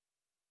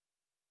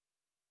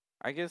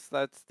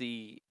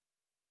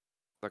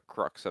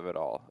crux of it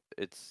all.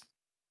 It's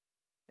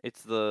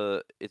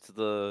the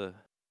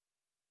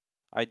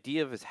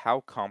idea of is how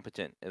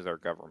competent is our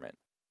government?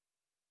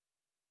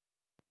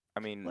 I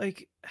mean,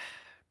 Like,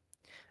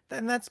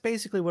 and that's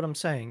basically what I'm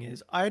saying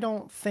is I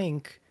don't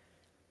think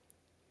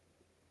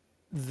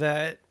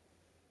that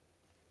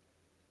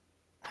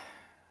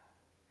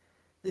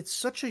it's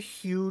such a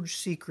huge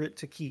secret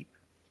to keep,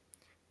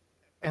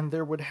 and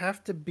there would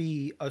have to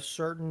be a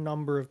certain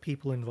number of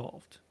people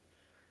involved,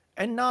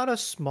 and not a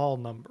small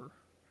number.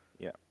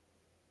 yeah,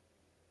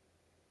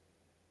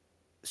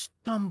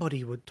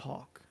 Somebody would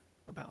talk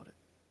about it.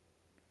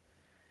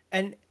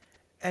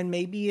 And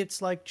maybe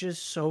it's like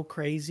just so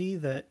crazy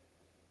that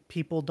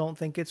people don't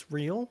think it's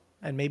real,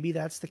 and maybe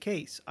that's the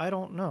case. I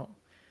don't know.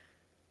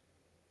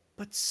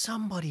 But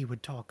somebody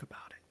would talk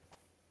about it.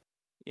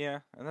 yeah,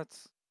 and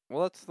that's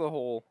the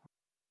whole.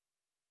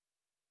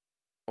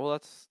 Well,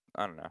 that's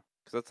I don't know,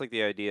 because that's like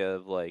the idea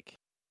of like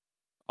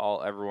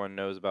all everyone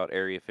knows about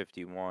Area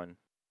 51,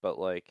 but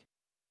like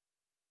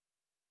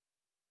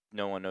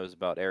no one knows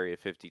about Area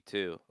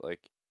 52.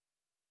 Like,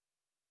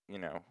 you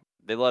know,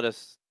 they let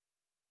us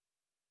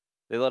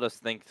they let us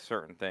think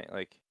certain things.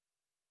 Like,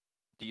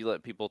 do you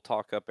let people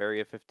talk up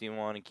Area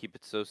 51 and keep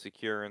it so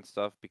secure and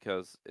stuff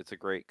because it's a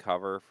great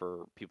cover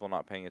for people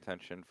not paying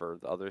attention for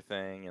the other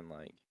thing and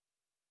like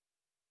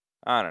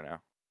I don't know.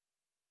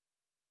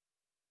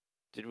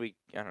 Did we?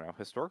 I don't know.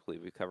 Historically,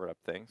 we covered up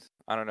things.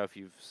 I don't know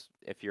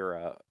if you're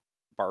a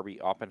Barbie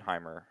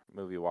Oppenheimer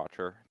movie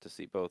watcher to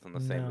see both in the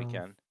same No,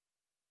 weekend,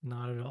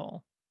 not at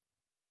all.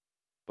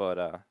 but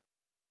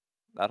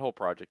that whole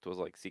project was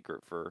like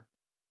secret for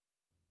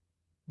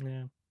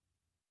Yeah,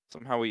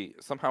 somehow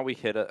we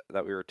hit it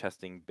that we were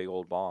testing big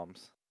old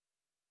bombs,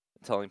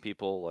 telling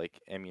people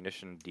like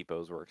ammunition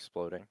depots were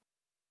exploding.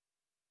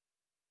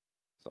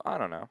 So I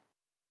don't know,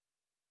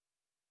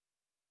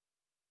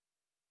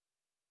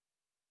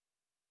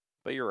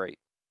 but you're right.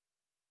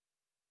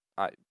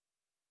 I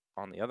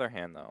on the other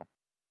hand though,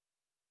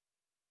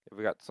 if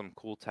we got some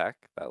cool tech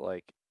that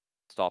like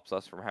stops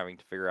us from having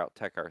to figure out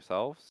tech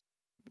ourselves,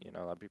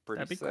 that'd be pretty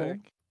that'd be cool.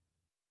 sick.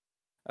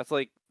 That's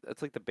like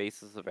the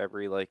basis of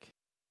every like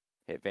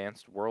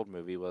advanced world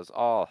movie was,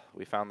 oh,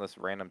 we found this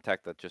random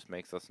tech that just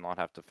makes us not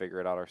have to figure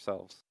it out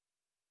ourselves.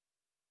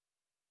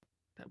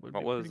 That would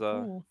What be was pretty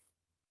cool.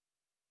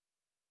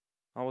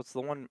 oh, it's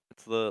the one,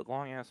 it's the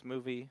long ass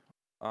movie,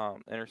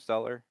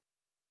 Interstellar.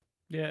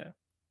 Yeah.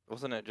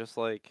 Wasn't it just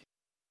like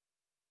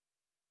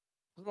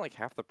wasn't like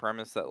half the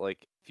premise that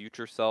like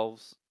future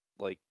selves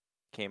like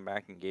came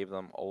back and gave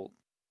them old.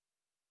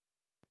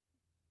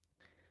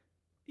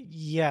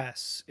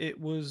 Yes, it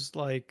was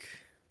like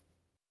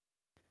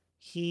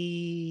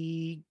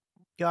he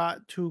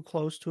got too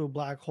close to a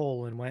black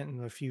hole and went in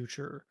the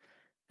future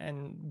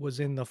and was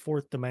in the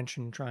fourth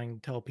dimension trying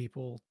to tell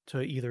people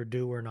to either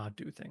do or not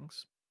do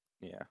things.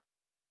 Yeah,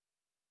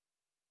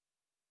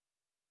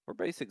 we're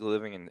basically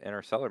living in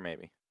Interstellar,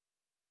 maybe.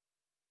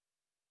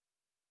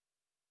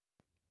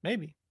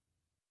 Maybe.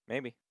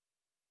 Maybe.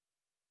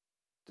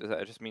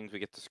 That just means we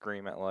get to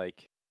scream at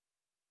like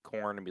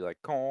corn and be like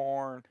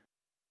corn.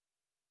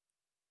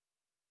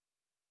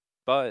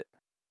 But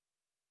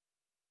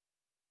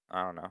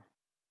I don't know.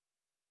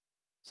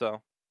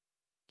 So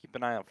keep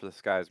an eye out for the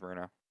skies,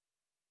 Bruno.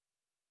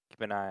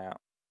 Keep an eye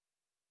out.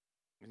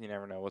 You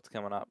never know what's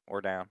coming up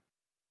or down.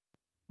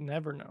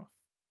 Never know.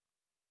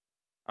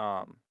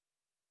 Um.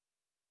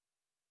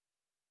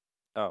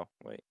 Oh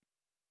wait,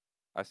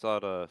 I saw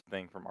a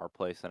thing from our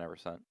place I never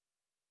sent.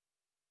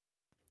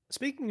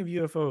 Speaking of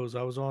UFOs,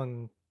 I was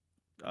on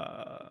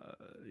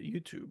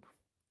YouTube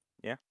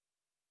Yeah.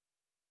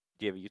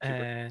 Do you have a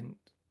YouTuber?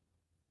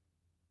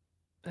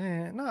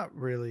 and not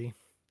really.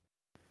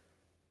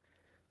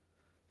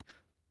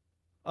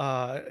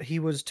 He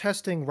was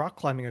testing rock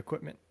climbing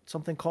equipment,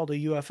 something called a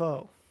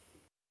UFO.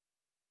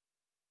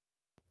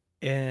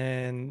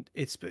 And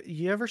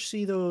you ever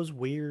see those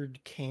weird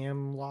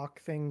cam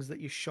lock things that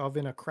you shove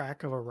in a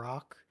crack of a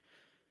rock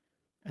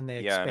and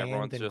they Yeah, and expand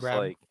everyone's and just grab?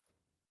 like,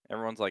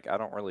 everyone's like, I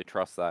don't really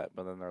trust that,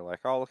 but then they're like,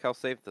 oh, look how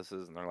safe this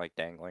is, and they're like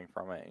dangling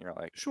from it, and you're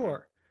like,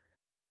 Sure.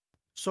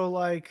 So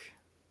like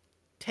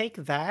take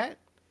that,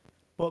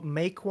 but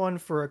make one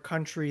for a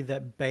country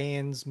that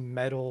bans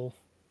metal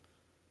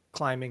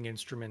climbing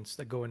instruments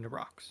that go into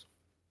rocks.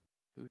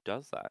 who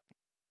does that?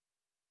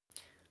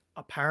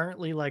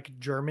 Apparently like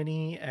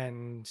Germany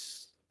and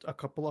a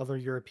couple other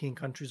European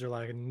countries are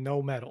like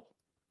no metal,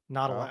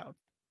 not Oh, allowed.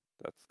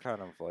 that's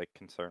kind of like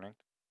concerning.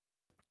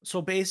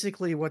 So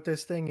basically, what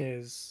this thing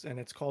is, and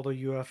it's called a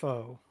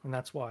UFO, and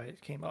that's why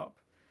it came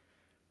up.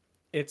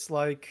 It's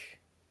like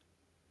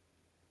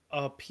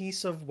a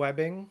piece of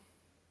webbing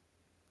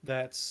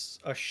that's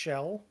a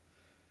shell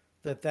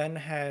that then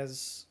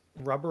has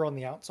rubber on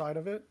the outside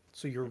of it.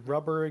 So you're Hmm.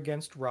 rubber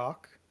against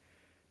rock,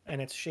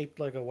 and it's shaped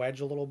like a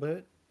wedge a little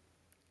bit.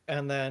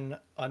 And then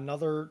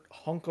another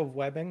hunk of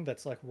webbing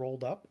that's like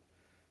rolled up.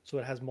 So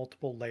it has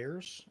multiple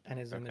layers and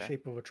is in the Okay.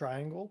 shape of a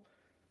triangle.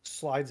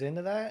 Slides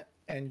into that,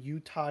 and you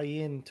tie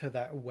into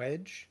that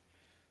wedge.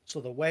 So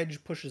the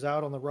wedge pushes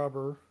out on the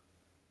rubber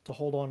to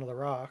hold on to the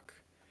rock,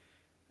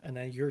 and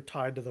then you're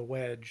tied to the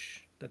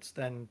wedge that's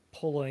then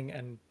pulling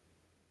and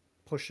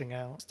pushing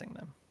out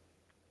them.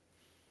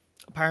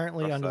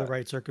 Apparently, Trust under the that.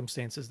 right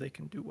circumstances, they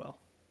can do well.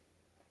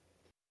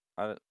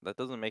 That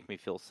doesn't make me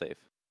feel safe.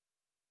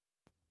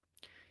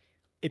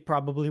 It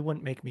probably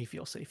wouldn't make me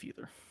feel safe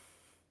either.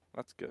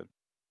 That's good.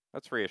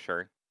 That's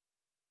reassuring.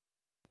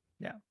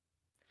 Yeah.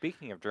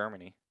 Speaking of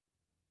Germany,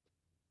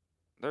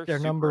 they're They're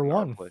super number into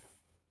our one. place.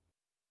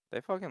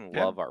 They fucking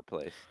Yeah. love our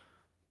place.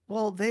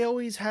 Well, they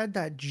always had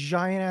that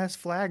giant ass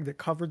flag that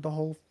covered the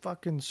whole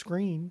fucking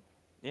screen.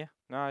 Yeah.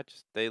 No,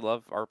 they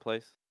love our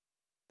place.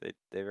 They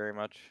very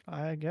much.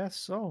 I guess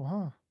so,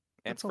 huh?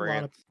 And That's a lot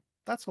of France.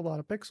 that's a lot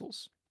of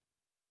pixels.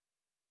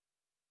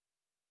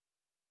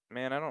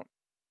 Man, I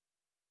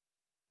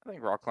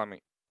think rock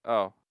climbing.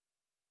 Oh,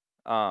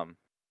 um,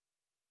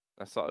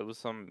 I saw it was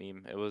some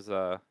meme. It was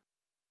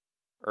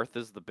Earth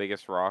is the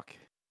biggest rock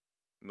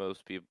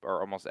most people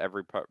or almost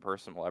every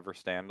person will ever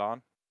stand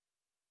on.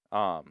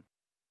 Um,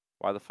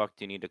 why the fuck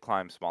do you need to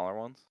climb smaller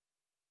ones?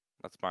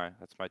 That's my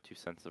 2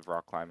 cents of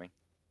rock climbing.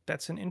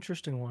 That's an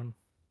interesting one.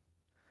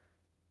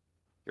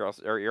 You're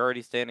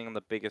already standing on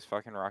the biggest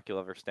fucking rock you'll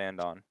ever stand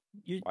on.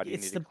 Why do you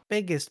It's need to? the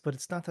biggest, but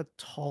it's not the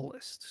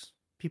tallest.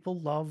 People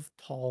love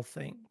tall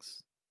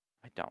things.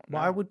 I don't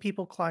Why know. would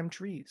people climb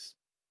trees?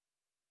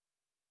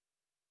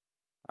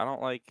 I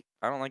don't like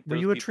Were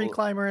those you a tree people.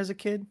 climber as a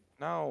kid?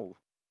 No,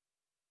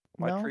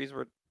 No?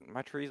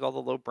 my trees. All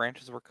the low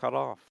branches were cut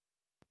off.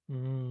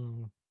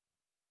 Mm,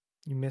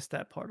 you missed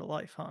that part of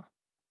life, huh?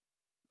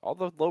 All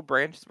the low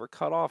branches were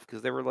cut off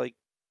because they were like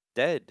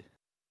dead.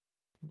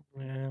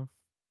 Yeah,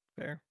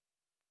 fair.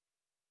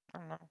 I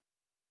don't know.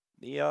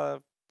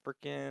 The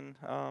freaking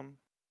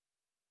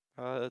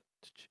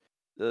t-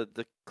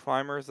 the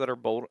climbers that are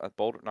boulder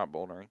not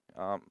bouldering.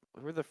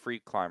 Who are the free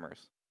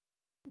climbers?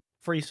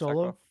 Free What's that called?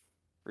 solo?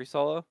 Free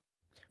solo?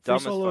 Free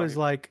Dumbest solo is fucking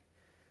like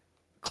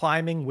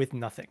climbing with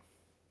nothing.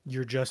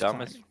 You're just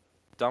dumbest climbing.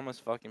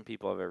 dumbest fucking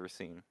people I've ever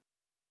seen.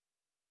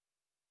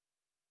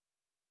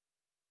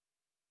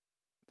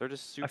 They're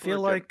just I super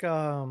feel like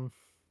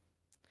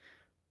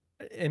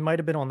it might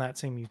have been on that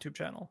same YouTube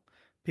channel.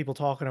 People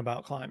talking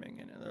about climbing,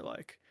 and they're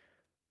like,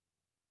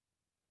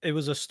 it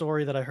was a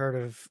story that I heard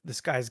of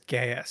this guy's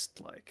gassed.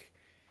 Like,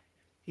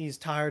 he's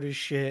tired as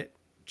shit,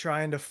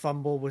 trying to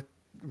fumble with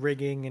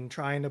rigging and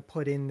trying to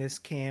put in this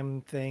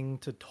cam thing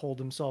to hold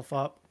himself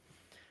up.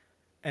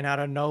 And out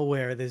of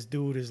nowhere, this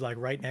dude is like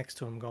right next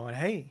to him going,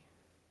 "Hey,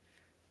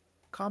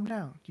 calm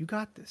down. You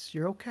got this.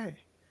 You're okay."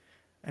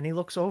 And he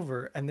looks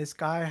over, and this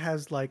guy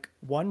has like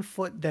 1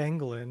 foot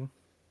dangling,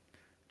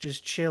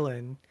 just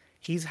chilling.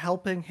 He's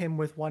helping him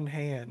with one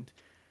hand.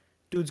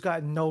 Dude's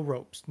got no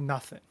ropes,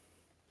 nothing.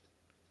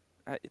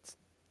 it's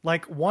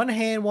Like one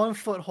hand, 1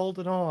 foot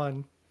holding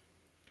on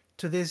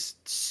to this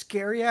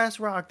scary ass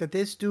rock that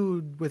this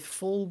dude with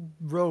full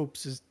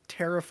ropes is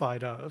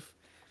terrified of.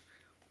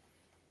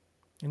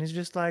 And he's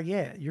just like,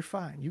 yeah, you're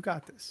fine. You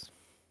got this.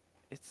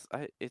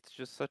 it's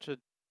just such a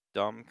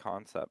dumb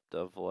concept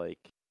of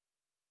like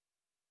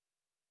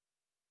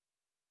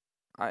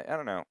I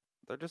don't know.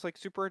 They're just like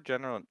super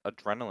adrenaline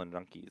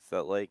junkies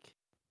that like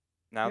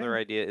now Yeah. their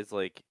idea is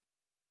like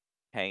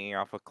hanging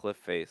off a cliff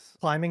face.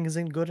 Climbing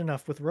isn't good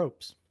enough with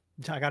ropes.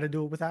 I got to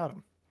do it without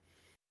them.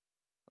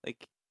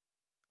 Like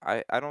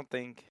I don't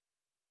think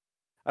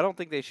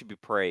they should be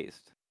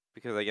praised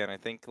because again, I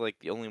think like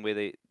the only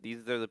way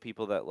these are the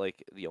people that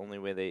like the only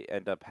way they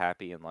end up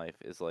happy in life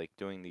is like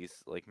doing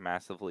these like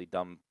massively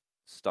dumb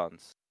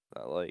stunts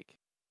that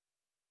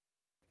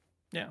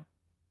Yeah.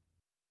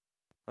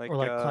 Or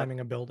like like climbing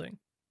a building.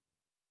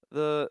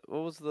 the what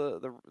was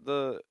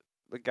the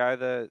guy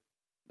that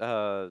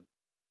uh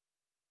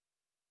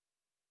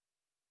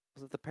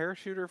was it the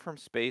parachuter from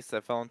space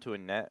that fell into a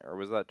net or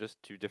was that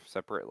just two different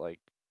separate like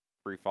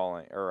free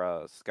falling or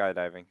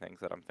skydiving things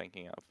that I'm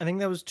thinking of? I think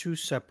that was two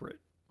separate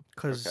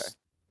Okay. because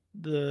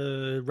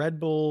the Red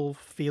Bull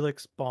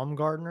Felix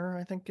Baumgartner,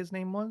 I think his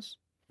name was,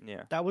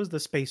 Yeah. that was the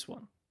space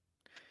one.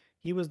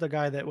 He was the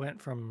guy that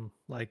went from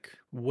like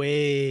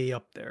way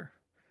up there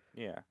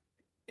Yeah.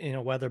 in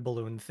a weather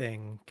balloon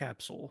thing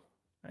capsule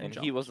and And he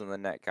jumped. wasn't the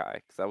net guy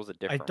because that was a I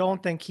different one.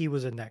 don't think he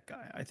was a net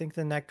guy. I think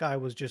the net guy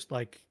was just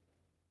like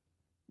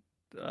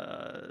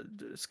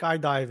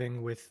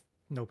skydiving with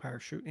no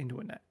parachute into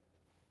a net,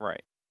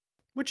 Right.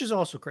 which is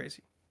also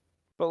crazy.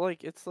 But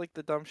like it's like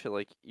the dumb shit.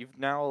 Like you've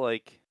now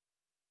like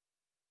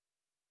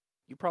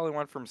you probably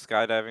went from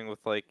skydiving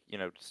with like,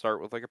 to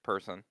start with like a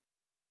person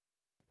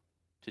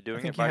to I doing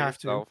it think you by have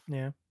to. yourself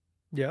Yeah.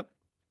 Yep.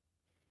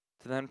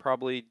 to then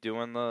probably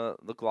doing the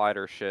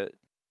glider shit.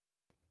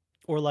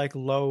 Or like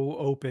low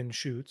open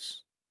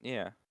shoots.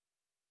 Yeah.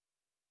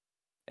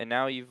 And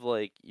now you've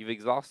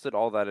exhausted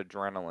all that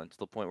adrenaline to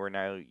the point where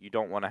now you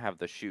don't want to have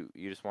the shoot.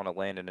 You just want to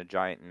land in a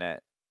giant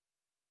net.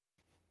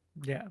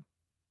 Yeah.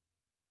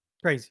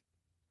 Crazy.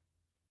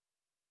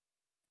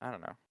 I don't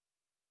know.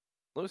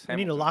 Lewis We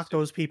need to Hamilton's lock too.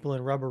 those people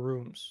in rubber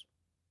rooms.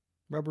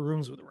 Rubber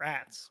rooms with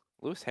rats.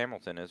 Lewis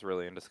Hamilton is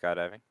really into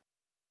skydiving.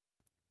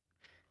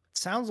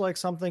 Sounds like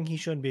something he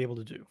should be able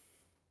to do.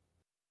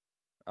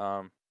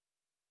 Um,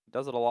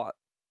 does it a lot.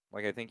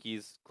 Like I think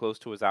he's close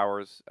to his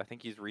hours. I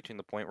think he's reaching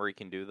the point where he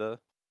can do the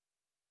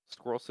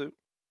squirrel suit.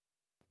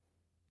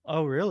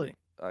 Oh, really?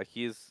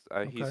 He's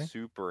Okay.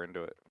 super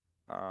into it.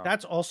 Um,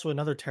 That's also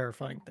another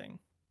terrifying thing.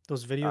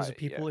 Those videos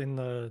of yeah. people in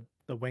the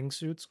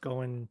wingsuits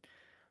going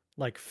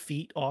like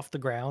feet off the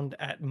ground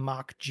at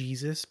Mach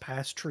Jesus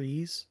past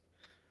trees.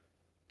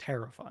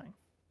 Terrifying.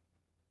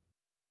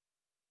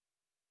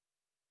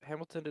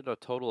 Hamilton did a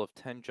total of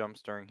 10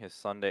 jumps during his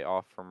Sunday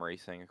off from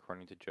racing,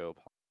 according to Job.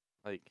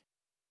 Like,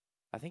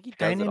 I think he does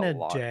 10 it in a a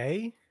lot.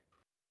 day?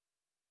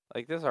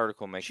 Like this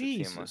article makes it seem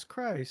like. Jesus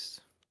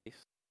Christ.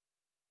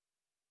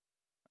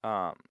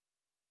 Um,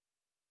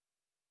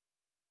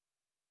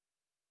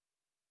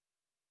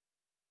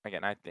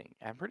 again,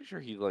 I'm pretty sure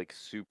he's like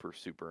super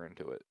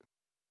into it.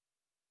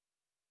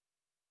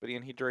 But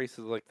again, he races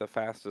like the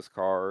fastest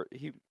car.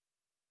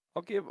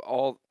 I'll give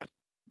all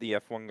the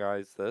F1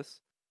 guys this.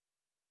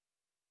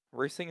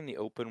 Racing in the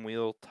open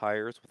wheel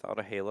tires without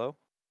a halo.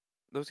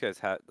 Those guys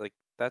had like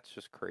that's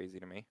just crazy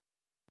to me.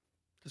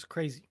 Just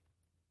crazy.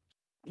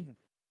 Mhm.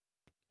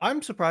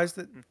 I'm surprised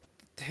that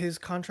his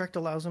contract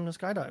allows him to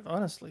skydive,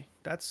 honestly.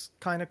 That's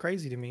kind of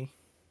crazy to me.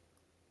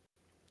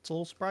 It's a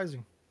little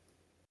surprising.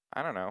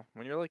 I don't know.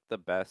 When you're like the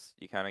best,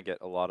 you kind of get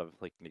a lot of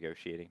like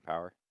negotiating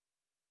power.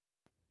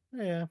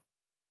 Yeah.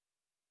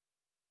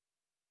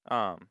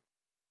 Um,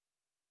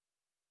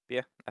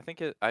 yeah, I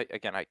think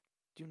I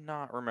do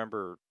not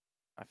remember.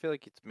 I feel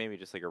like it's maybe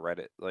just like a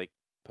Reddit like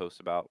post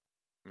about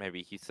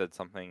maybe he said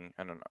something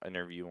in an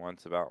interview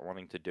once about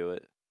wanting to do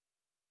it,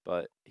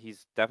 but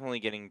he's definitely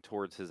getting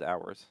towards his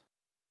hours.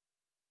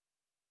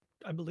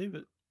 I believe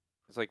it.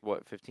 It's like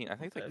what 15? I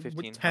think it's like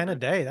With 10 a 1500.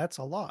 day, that's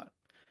a lot.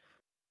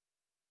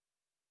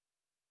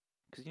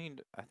 Because you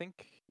need, I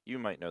think you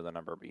might know the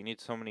number, but you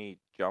need so many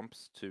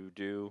jumps to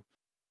do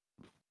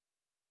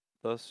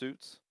the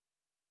suits.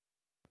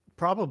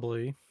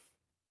 Probably.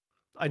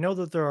 I know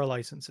that there are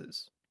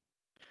licenses.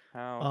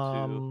 How to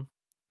Um,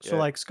 so get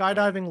like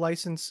in?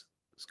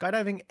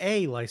 skydiving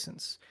A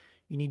license,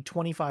 you need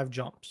 25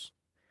 jumps.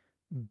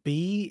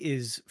 B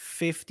is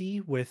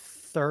 50 with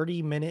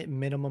 30-minute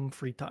minimum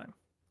free time.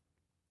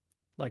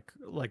 Like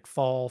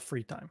fall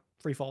free time,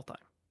 free fall time.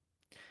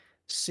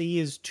 C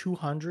is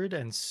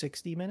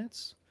 260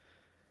 minutes.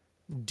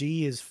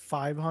 D is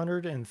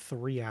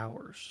 503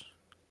 hours.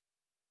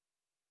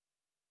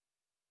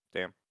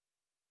 Damn.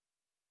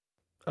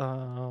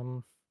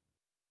 Um,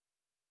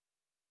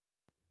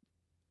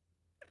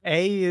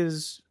 A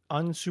is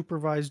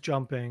unsupervised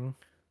jumping.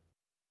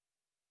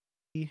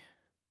 E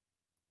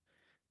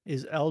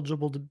is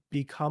eligible to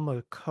become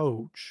a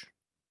coach.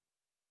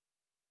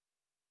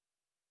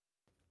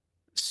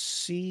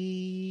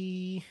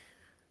 C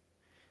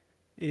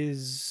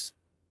is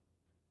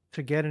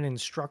to get an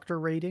instructor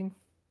rating.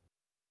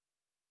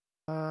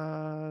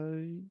 Uh,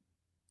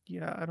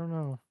 yeah, I don't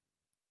know.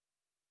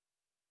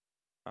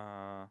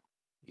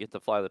 You get to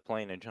fly the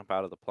plane and jump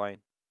out of the plane.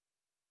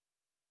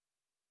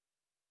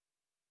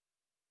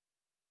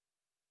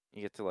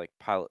 You get to like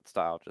pilot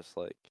style, just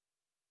like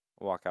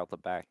walk out the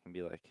back and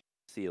be like,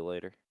 "See you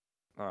later."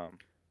 Um,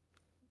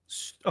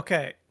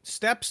 Okay,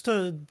 steps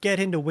to get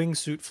into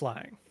wingsuit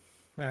flying.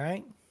 All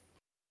right,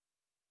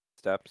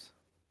 steps.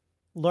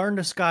 learn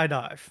to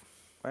skydive.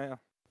 Well,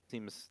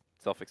 seems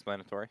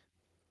self-explanatory.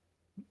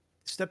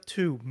 Step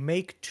 2,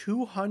 make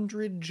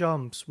 200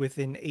 jumps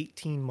within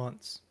 18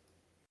 months.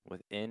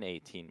 Within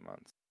 18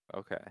 months.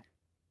 Okay,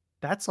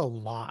 That's a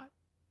lot.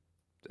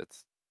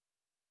 that's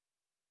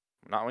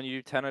not when you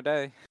do 10 a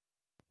day.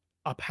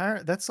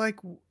 That's like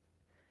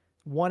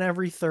one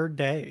every third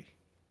day.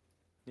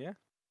 Yeah.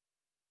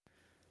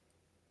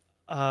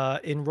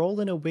 Enroll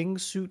in a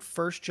wingsuit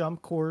first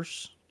jump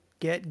course,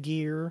 get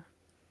gear,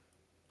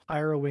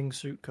 hire a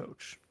wingsuit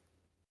coach.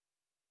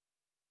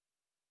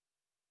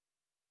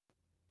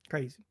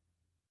 Crazy.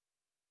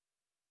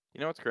 You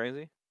know what's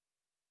crazy?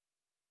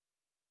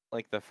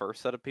 Like the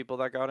first set of people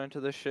that got into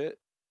this shit,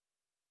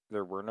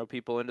 there were no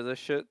people into this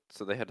shit,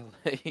 so they had to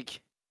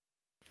like.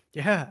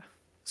 Yeah.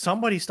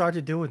 Somebody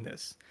started doing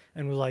this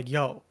and was like,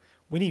 yo,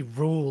 we need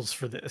rules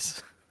for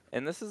this.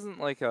 And this isn't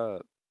like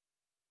a.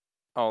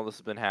 Oh, this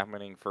has been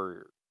happening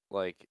for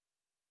like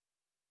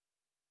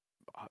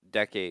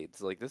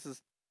decades. Like this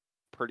is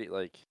pretty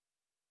like.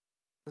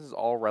 This is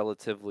all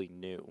relatively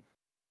new.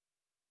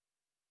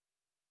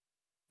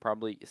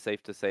 Probably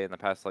safe to say in the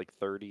past like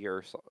 30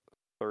 or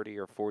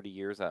 40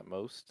 years at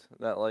most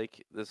that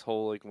like this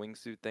whole like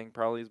wingsuit thing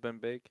probably has been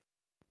big.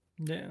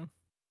 Yeah.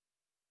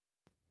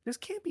 This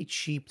can't be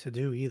cheap to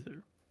do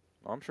either.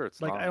 Well, I'm sure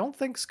it's Like, I not. don't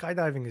think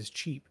skydiving is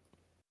cheap.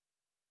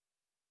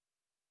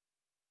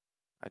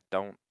 I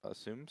don't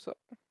assume so.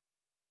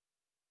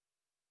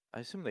 I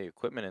assume the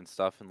equipment and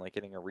stuff and like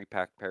getting a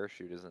repacked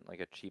parachute isn't like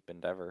a cheap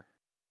endeavor.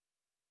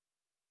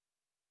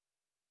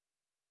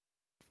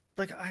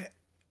 Like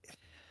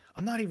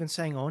I'm not even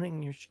saying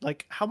owning your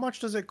like how much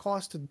does it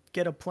cost to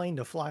get a plane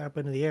to fly up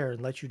into the air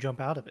and let you jump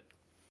out of it?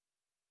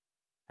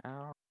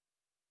 How?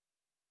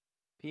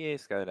 PA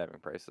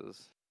skydiving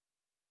prices.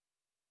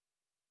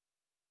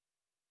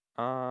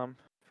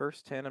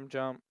 First tandem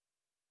jump.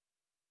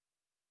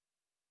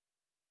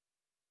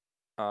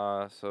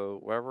 So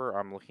wherever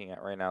I'm looking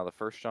at right now, the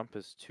first jump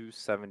is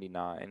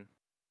 279,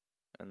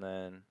 and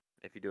then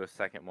if you do a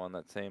second one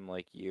that same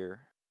like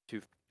year,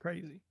 two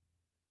Crazy.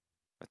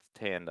 that's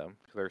tandem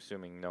because they're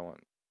assuming no one.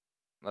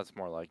 That's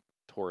more like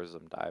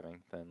tourism diving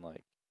than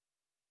like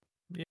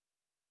Yeah,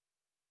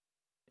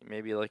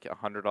 maybe like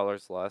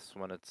 $100 less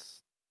when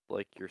it's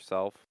like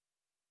yourself.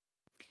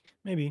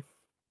 maybe.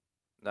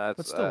 But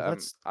That's still,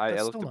 I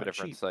that's looked still up a not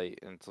different cheap. site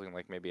and it's looking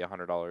like maybe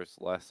 $100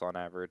 less on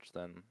average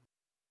than.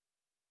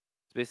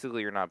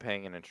 Basically, you're not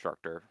paying an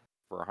instructor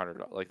for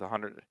 100. Like the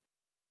 100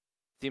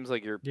 seems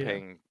like you're Yeah.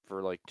 paying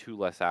for like 2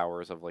 less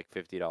hours of like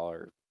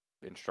 $50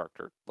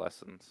 instructor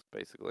lessons,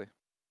 basically.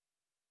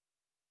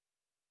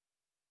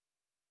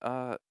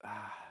 I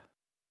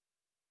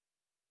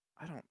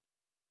don't.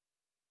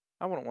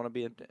 I wouldn't want to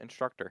be an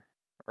instructor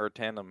or a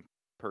tandem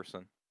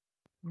person.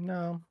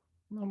 No,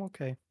 I'm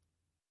okay.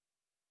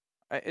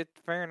 It's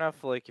fair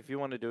enough. Like if you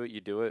want to do it,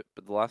 you do it.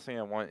 But the last thing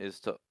I want is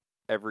to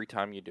every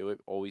time you do it,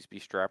 always be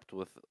strapped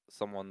with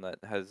someone that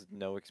has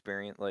no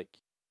experience. Like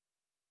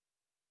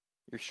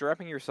you're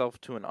strapping yourself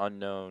to an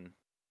unknown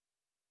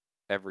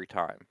every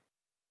time.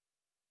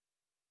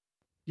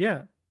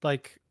 Yeah,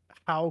 like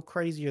how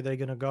crazy are they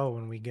gonna go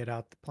when we get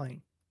out the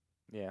plane?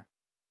 Yeah.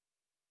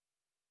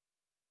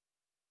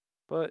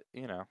 But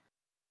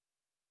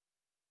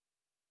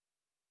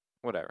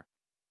whatever.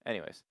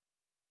 Anyways,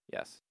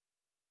 yes.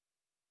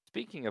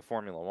 Speaking of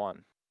Formula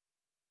One,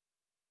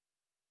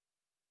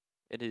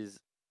 it is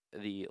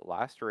the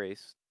last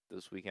race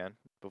this weekend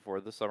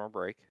before the summer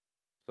break,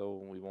 so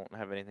we won't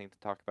have anything to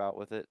talk about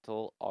with it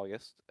till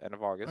August, end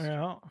of August.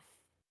 Yeah.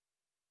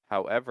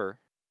 However,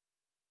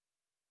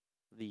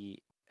 the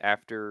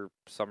after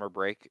summer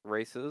break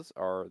races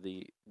are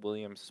the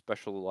Williams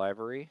Special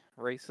Livery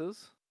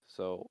races,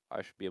 so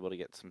I should be able to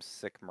get some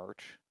sick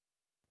merch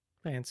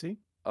Fancy.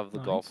 of the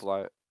golf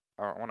Nice. li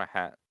I want a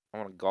hat. I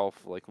want a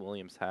golf like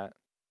Williams hat.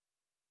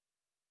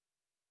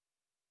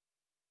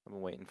 I've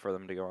been waiting for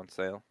them to go on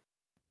sale.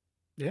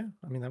 Yeah,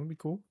 I mean that would be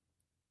cool.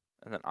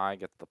 And then I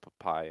get the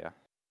papaya.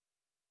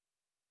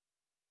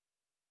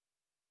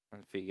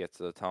 And if he gets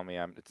to tell me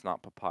it's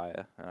not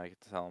papaya, and I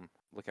get to tell him,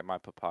 look at my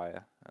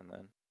papaya, and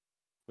then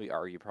we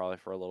argue probably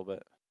for a little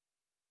bit.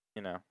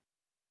 You know,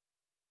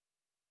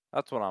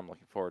 that's what I'm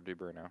looking forward to,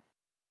 Bruno.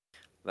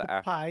 The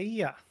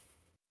Papaya.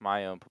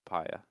 my own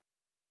papaya.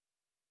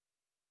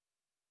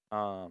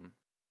 Um,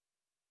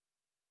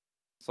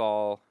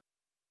 Saul,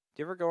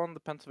 do you ever go on the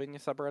Pennsylvania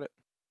subreddit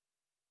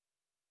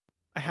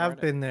I on have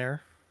Reddit? been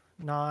there,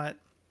 not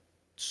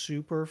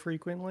super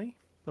frequently,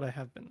 but I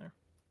have been there.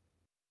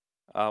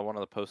 One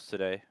of the posts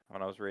today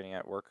when I was reading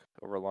at work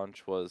over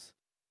lunch was,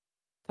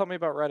 "Tell me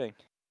about Reading."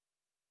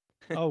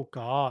 Oh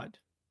God,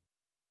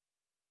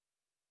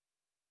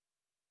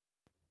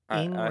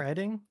 I in I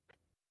Reading?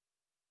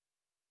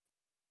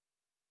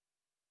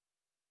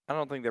 I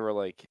don't think they were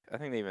like. I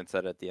think they even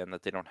said at the end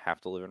that they don't have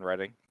to live in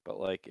Reading, but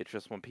like it's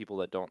just when people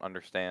that don't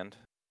understand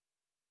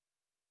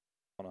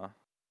wanna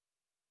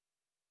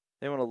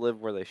they want to live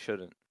where they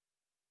shouldn't.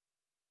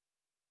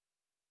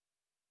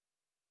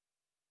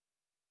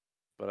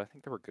 But I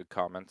think there were good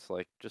comments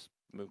like just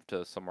move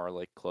to somewhere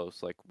like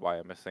close, like why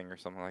I'm missing or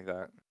something like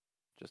that.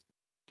 Just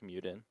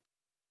commute in.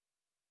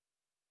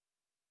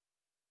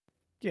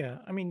 Yeah,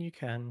 I mean you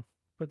can,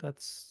 but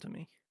that's to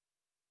me.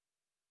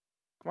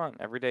 Come on,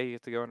 every day you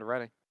get to go into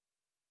Reading.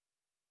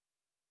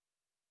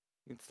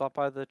 You can stop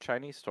by the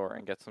Chinese store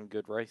and get some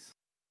good rice.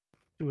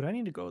 Dude, I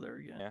need to go there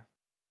again. Yeah.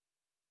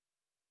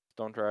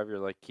 Don't drive your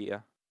like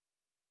Kia.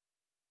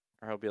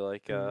 Or he'll be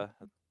like Dude,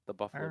 the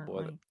Buffalo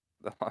boy that, apparently.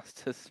 that lost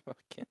his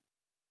smoking.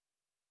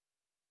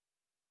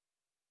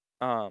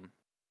 Um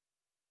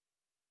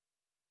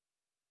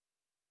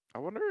I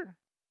wonder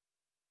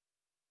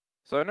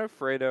so I know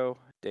Fredo,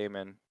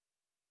 Damon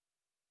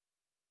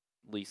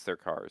lease their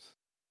cars.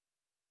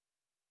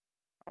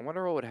 I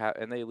wonder what would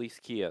happen and they lease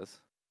Kias.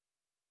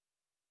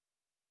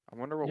 I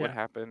wonder what would Yeah,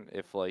 happen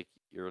if like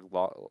your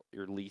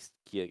leased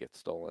Kia gets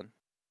stolen.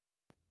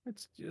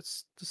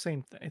 it's the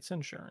same thing. It's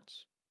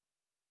insurance.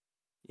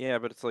 Yeah,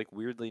 but it's like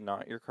weirdly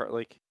not your car.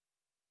 Like,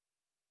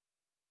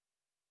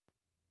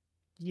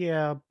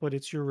 Yeah, but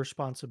it's your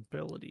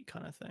responsibility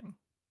kind of thing.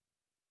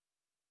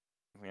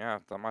 yeah,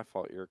 it's not my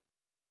fault.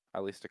 I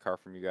leased a car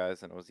from you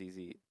guys, and it was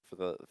easy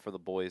for the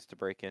boys to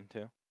break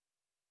into.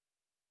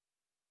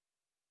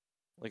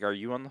 Like, are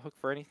you on the hook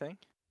for anything?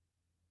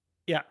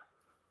 Yeah,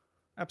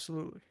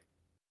 absolutely.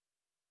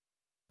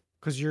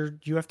 Because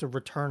you have to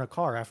return a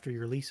car after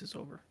your lease is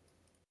over,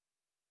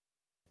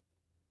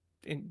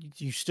 and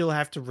you still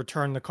have to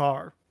return the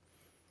car.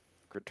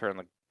 Return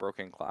the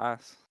broken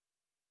glass.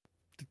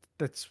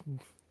 That's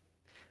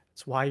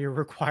why you're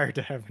required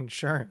to have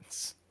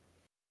insurance.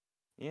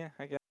 Yeah,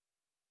 I guess.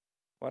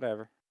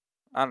 Whatever.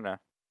 I don't know.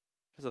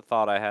 Just a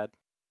thought I had.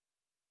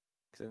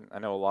 'Cause I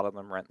know a lot of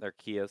them rent their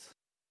Kias.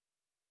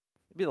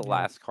 It'd be the Yeah.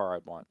 last car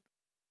I'd want.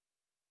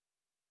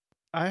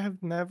 I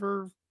have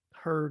never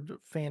heard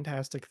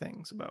fantastic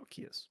things about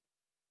Kias.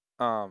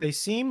 Um, They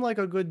seem like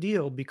a good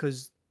deal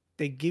because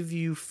they give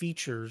you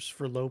features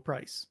for low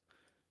price,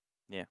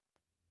 yeah.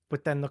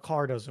 but then the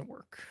car doesn't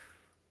work.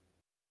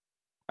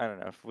 I don't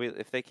know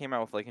if they came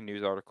out with like a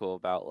news article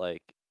about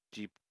like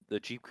the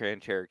Jeep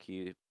Grand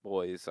Cherokee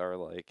boys are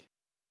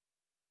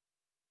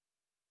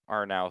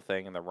now a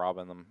thing and they're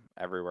robbing them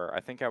everywhere.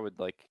 I think I would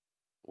like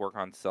work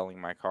on selling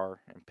my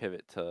car and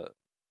pivot to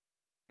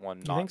one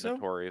You think not so?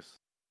 notorious.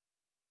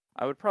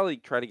 I would probably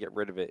try to get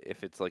rid of it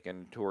if it's like a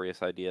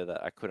notorious idea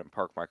that I couldn't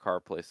park my car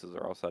places,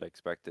 or else I'd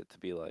expect it to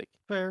be like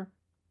Fair.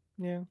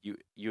 Yeah.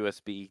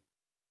 USB.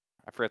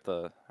 I forget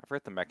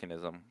the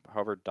mechanism,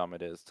 however dumb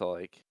it is to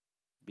like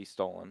be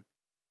stolen.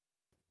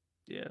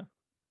 Yeah.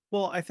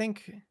 Well, I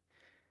think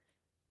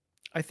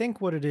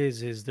what it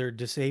is they're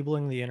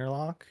disabling the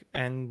interlock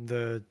and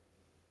the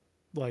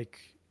like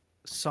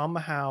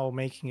somehow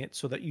making it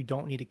so that you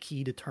don't need a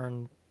key to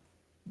turn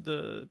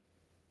the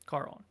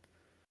car on.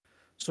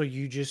 So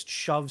you just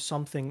shove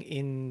something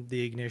in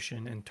the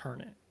ignition and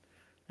turn it.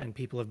 And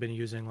people have been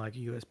using like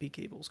USB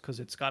cables because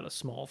it's got a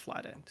small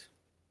flat end.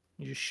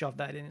 You just shove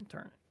that in and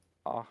turn it.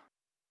 Ah,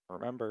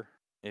 remember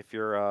if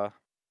your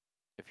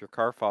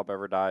car fob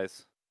ever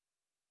dies,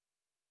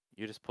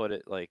 you just put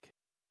it like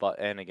butt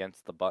end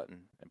against the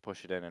button and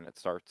push it in and it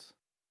starts.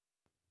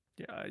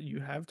 Yeah, you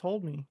have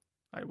told me.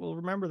 I will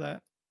remember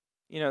that.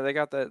 They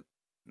got that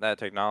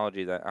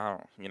technology that I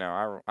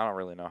don't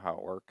really know how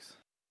it works.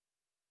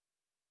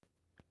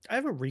 I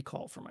have a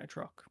recall for my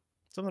truck.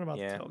 Something about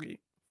the Yeah. tailgate.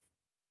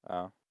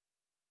 Oh.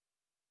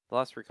 The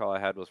last recall I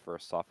had was for a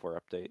software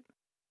update.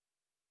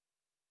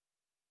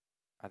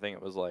 I think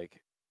it was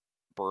like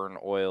burn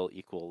oil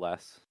equal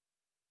less.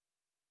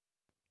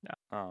 Yeah,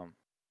 Um,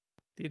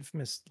 the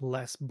infamous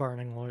less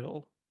burning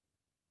oil.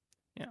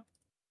 Yeah.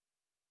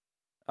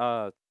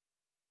 uh,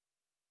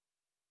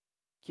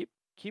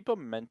 keep a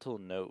mental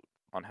note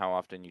on how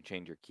often you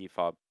change your key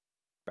fob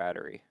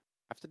battery.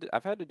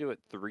 I've had to do it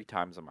 3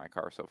 times in my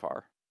car so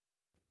far,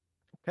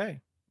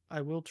 Okay.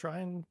 I will try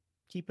and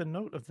keep a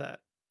note of that.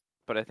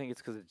 but I think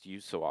it's because it's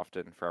used so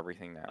often for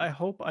everything I now.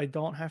 hope I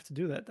don't have to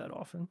do that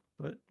often,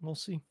 but we'll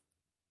see.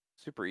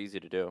 Super easy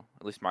to do.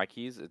 At least my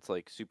keys, it's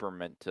like super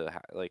meant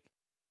to like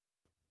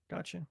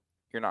Gotcha.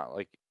 you're not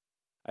like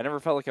I never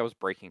felt like I was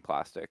breaking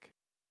plastic.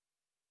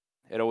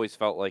 It always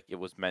felt like it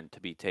was meant to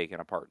be taken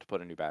apart to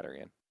put a new battery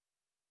in.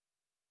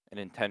 An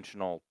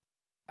intentional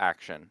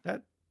action.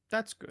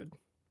 That's good.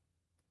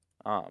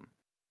 Um,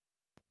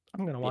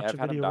 I'm gonna yeah, watch I've a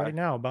had them video right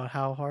die. now about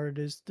how hard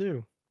it is to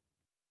do.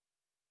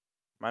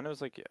 Mine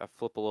was like I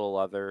flip a little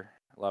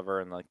lever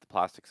and like the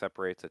plastic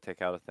separates. I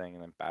take out a thing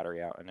and then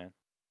battery out and in.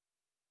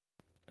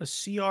 A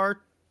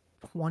CR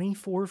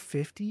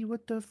 2450?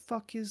 What the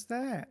fuck is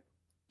that?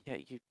 Yeah,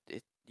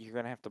 you're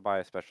gonna have to buy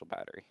a special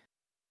battery.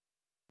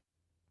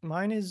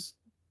 Mine is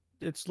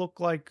it's look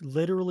like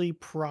literally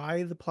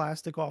pry the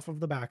plastic off of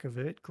the back of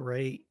it.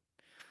 Great.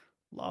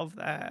 Love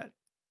that.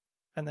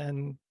 And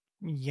then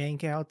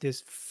yank out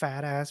this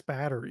fat ass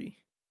battery.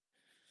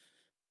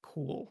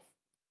 Cool.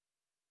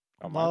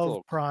 Oh,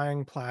 Love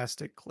prying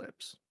plastic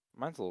clips.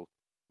 mine's a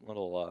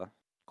little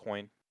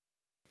coin.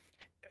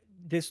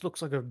 This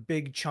looks like a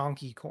big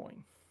chunky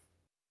coin.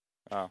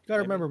 Oh, You gotta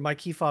maybe remember my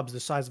key fob's the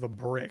size of a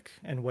brick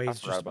and I weighs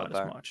forgot just about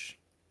about as that. much.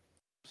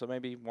 So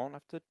maybe you won't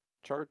have to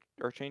charge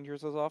or change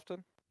yours as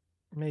often.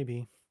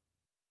 Maybe.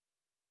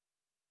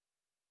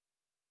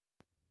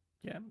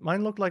 Yeah.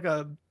 Mine looked like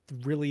a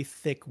really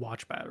thick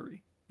watch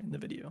battery in the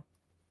video.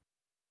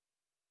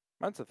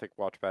 Mine's a thick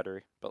watch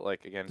battery, but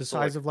like again, The still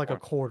size like of a like a coin.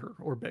 quarter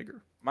or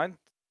bigger. Mine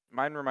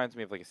mine reminds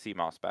me of like a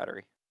CMOS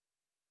battery.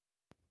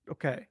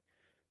 Okay.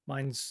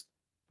 Mine's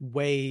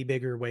way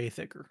bigger, way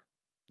thicker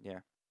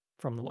Yeah.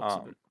 from the looks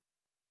of Um, it.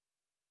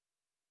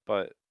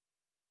 but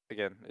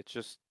again, it's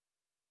just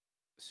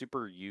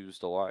super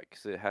used a lot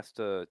because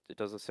it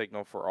does a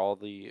signal for all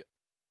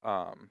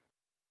um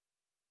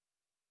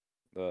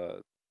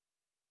the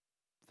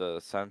the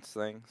sense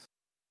things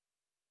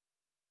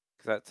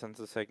because that sends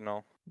a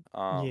signal.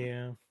 Um,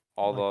 Yeah.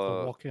 all Like the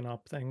the walking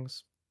up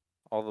things.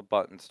 all the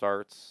button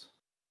starts,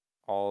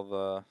 all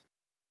the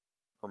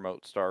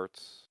remote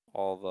starts,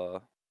 all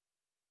the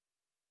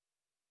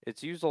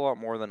it's used a lot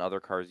more than other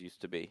cars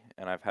used to be,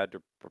 and I've had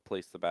to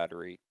replace the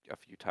battery a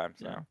few times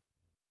Yeah. now.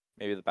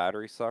 Maybe the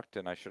battery sucked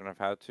and I shouldn't have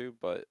had to,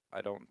 but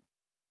I don't.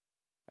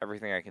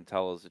 Everything I can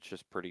tell is it's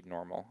just pretty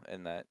normal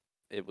in that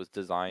it was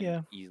designed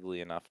Yeah. easily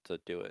enough to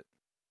do it.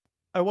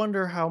 I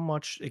wonder how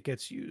much it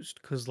gets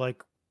used because,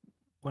 like,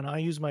 when I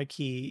use my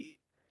key,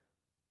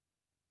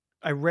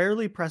 I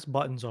rarely press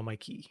buttons on my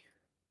key.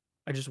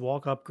 I just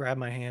walk up, grab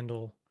my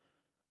handle,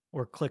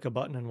 or click a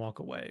button and walk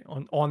away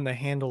on the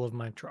handle of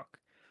my truck.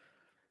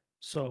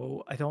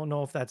 So I don't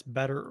know if that's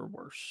better or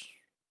worse.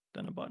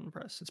 than a button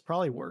press. It's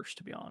probably worse,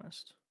 to be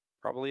honest.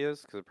 Probably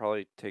is, because it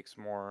probably takes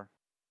more.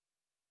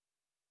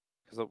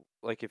 Because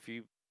like if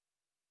you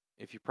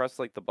press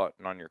like the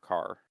button on your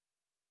car,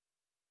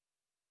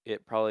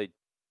 it probably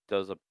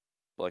does a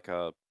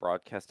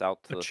broadcast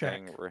out to A the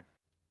thing check. where,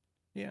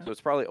 Yeah. so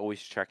it's probably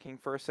always checking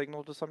for a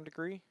signal to some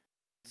degree.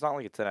 It's not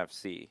like it's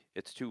NFC.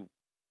 It's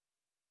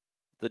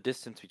the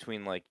distance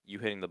between like you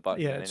hitting the Yeah,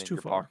 button and it's in too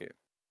your far. pocket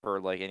for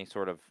like any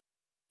sort of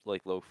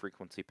like low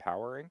frequency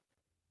powering.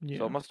 So it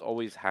Yeah. must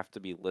always have to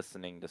be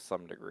listening to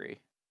some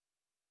degree.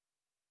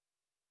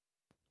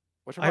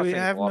 Which I'm I not saying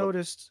is a have lot of.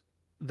 noticed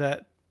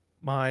that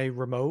my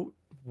remote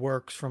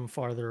works from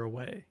farther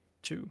away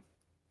too.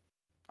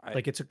 I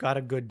Like it's got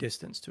a good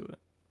distance to it.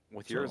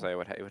 With yours, So, it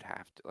would have to it would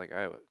have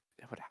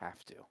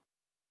to.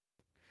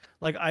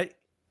 like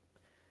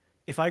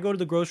if I go to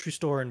the grocery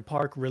store and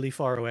park really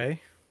far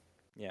away,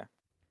 Yeah.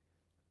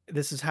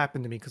 this has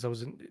happened to me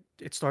because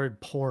it started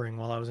pouring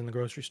while I was in the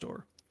grocery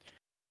store.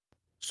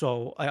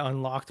 So I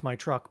unlocked my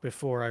truck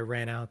before I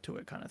ran out to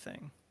it, kind of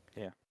thing.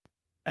 Yeah.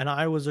 And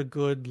I was a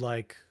good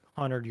like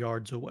 100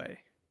 yards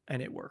away,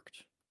 and it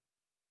worked.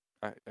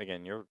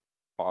 Again, your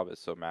fob is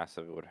so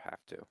massive it would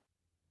have to.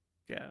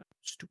 Yeah,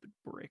 stupid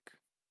brick.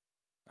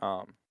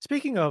 Um.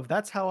 Speaking of,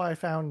 that's how I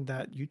found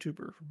that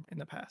YouTuber in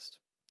the past,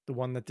 the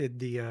one that did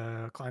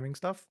the climbing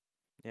stuff.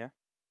 Yeah.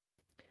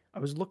 I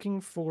was looking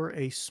for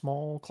a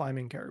small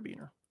climbing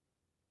carabiner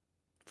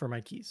for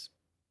my keys.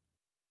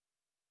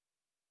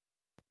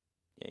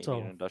 Yeah. You need an So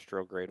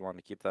industrial grade one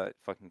to keep that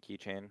fucking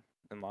keychain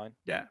in line.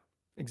 yeah,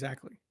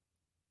 exactly.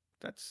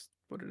 That's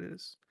what it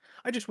is.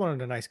 I just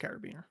wanted a nice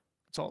carabiner.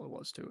 That's all it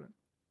was to it.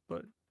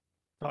 But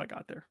how I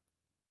got there.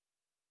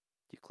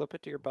 You clip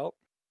it to your belt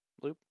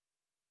loop.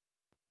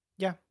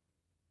 Yeah,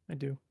 I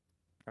do.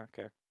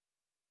 Okay.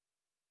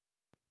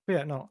 But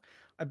yeah, no.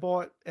 I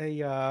bought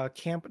a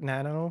Camp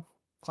Nano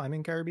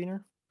climbing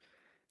carabiner.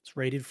 It's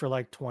rated for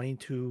like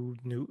 22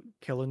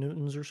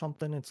 kilonewtons or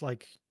something. It's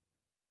like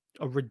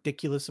a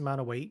ridiculous amount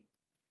of weight.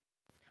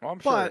 Well, I'm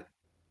sure. But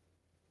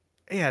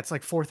yeah, it's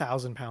like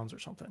 4,000 pounds or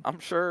something. I'm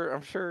sure.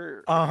 I'm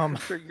sure. Um, I'm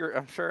sure you're.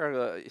 I'm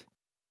sure.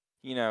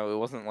 You know, it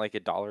wasn't like a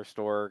dollar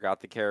store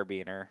got the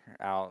carabiner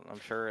out. I'm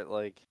sure it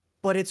like.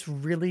 but it's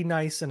really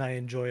nice and I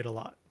enjoy it a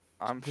lot.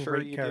 It's a I'm sure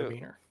great you do.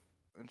 carabiner.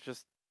 It's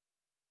just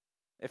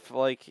if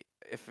like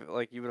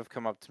you would have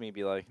come up to me and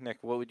be like, Nick,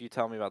 what would you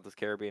tell me about this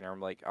carabiner? I'm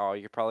like, oh,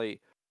 you could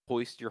probably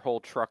hoist your whole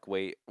truck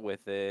weight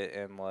with it,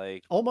 and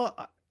like, Almost,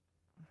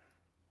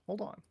 hold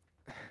on.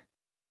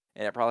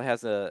 and it probably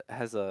has a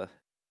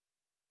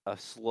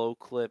slow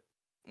clip,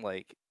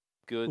 like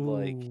good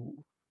like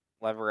Ooh,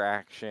 lever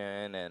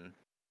action, and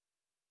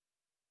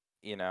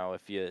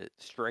if you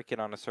strike it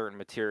on a certain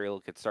material,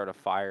 it could start a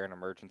fire in an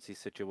emergency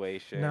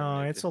situation.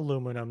 no, it's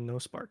aluminum, no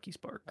sparky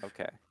spark.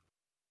 Okay.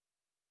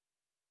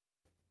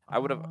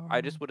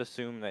 I just Um, would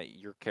assume that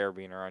your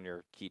carabiner on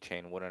your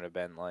keychain wouldn't have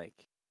been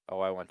like, oh,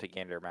 I went to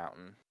Gander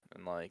Mountain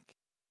and like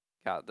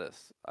got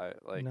this. I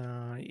like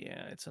no,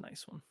 yeah, it's a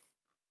nice one.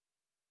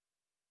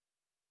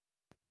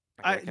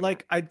 I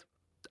can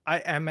I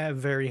am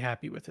very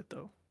happy with it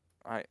though.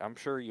 I'm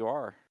sure you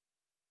are.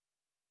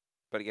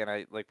 But again,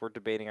 I like we're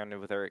debating on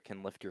whether it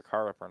can lift your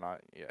car up or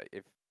not. Yeah,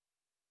 if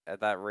at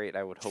that rate,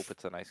 I would hope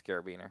it's a nice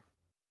carabiner.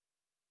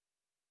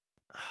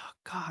 Oh,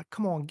 God,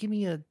 come on, give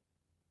me a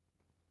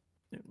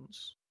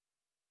newtons.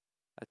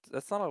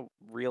 That's not a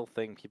real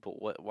thing. People,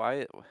 what?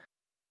 Why?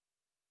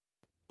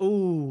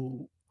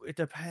 Ooh, it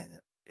depends.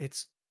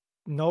 It's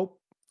nope,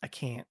 I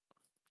can't.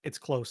 It's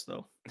close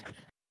though.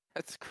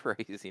 That's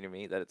crazy to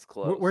me that it's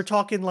We're close.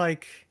 talking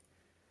like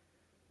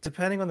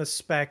depending on the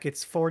spec,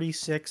 it's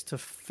 46 to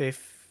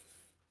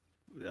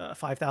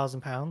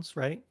 5,000 pounds,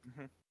 right?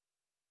 Hmm.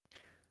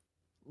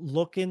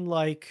 Looking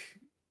like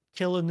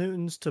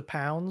kilonewtons to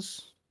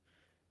pounds,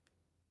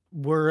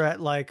 we're at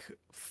like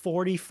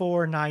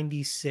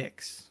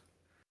 44.96.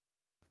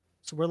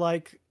 So we're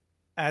like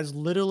as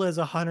little as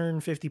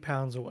 150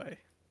 pounds away.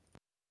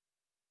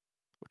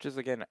 Which is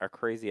again a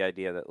crazy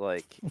idea that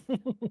like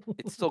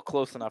it's still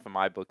close enough in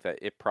my book that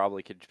it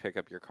probably could pick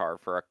up your car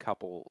for a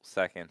couple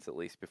seconds at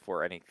least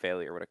before any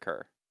failure would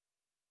occur.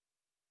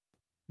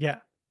 Yeah.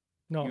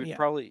 No, yeah. You'd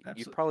Absolutely.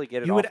 probably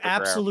get it You would off the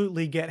ground.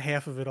 absolutely get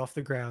half of it off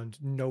the ground,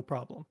 no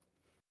problem.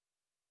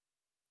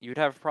 You'd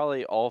have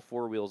probably all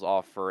four wheels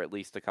off for at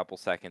least a couple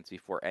seconds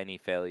before any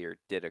failure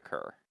did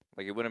occur.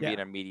 Like it wouldn't be an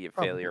Yeah, immediate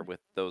failure probably. with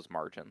those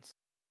margins.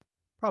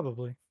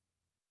 Probably.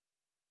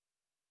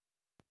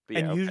 But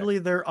And yeah, okay. usually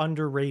they're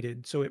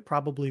underrated, so it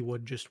probably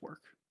would just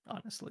work,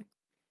 honestly.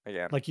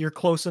 Again, Like you're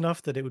close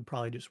enough that it would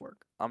probably just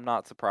work. I'm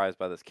not surprised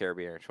by this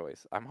carabiner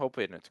choice. I'm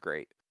hoping it's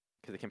great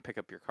because it can pick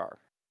up your car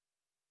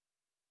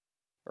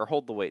or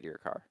hold the weight of your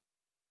car.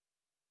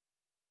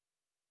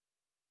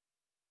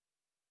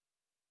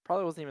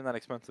 Probably wasn't even that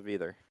expensive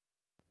either.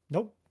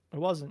 Nope, it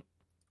wasn't.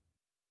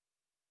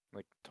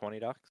 Like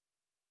 $20,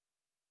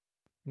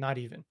 Not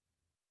even.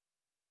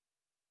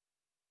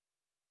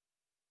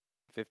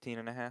 15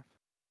 and a half.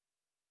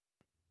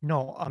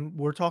 No,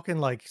 we're talking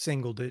like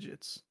single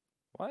digits.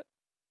 What?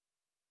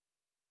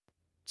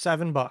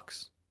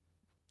 $7.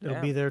 It'll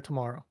Damn. be there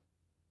tomorrow.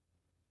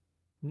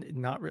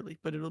 Not really,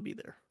 but it'll be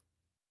there.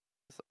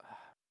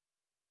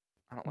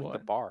 I don't like the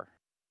What? bar.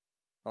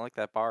 I don't like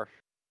that bar.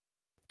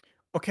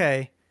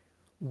 Okay,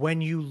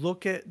 when you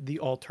look at the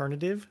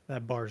alternative,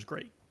 that bar's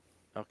great.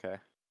 Okay.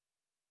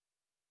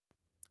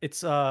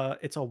 It's a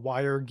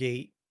wire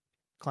gate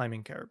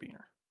climbing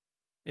carabiner,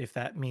 if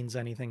that means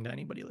anything to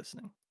anybody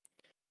listening,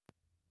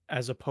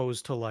 as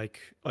opposed to like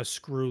a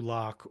screw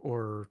lock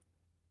or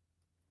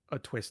a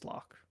twist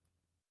lock.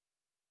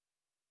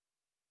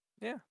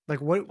 Yeah. Like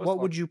Twist what lock.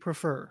 would you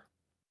prefer?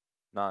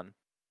 None.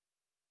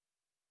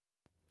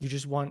 You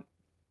just want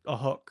a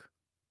hook.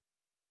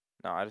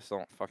 No, I just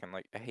don't fucking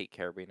like. I hate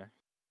carabiner.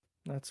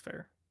 That's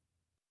fair.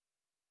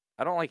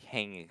 I don't like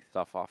hanging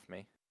stuff off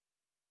me.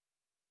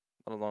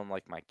 Let alone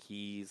like my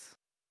keys,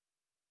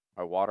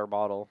 my water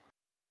bottle.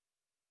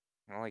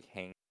 I don't like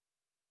hanging.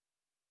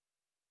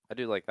 I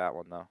do like that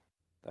one though.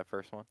 That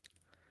first one.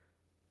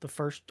 The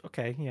first,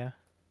 okay, yeah.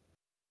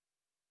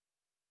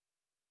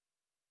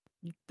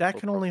 That Low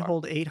can only profile.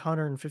 hold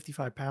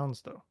 855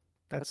 pounds though.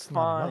 That's That's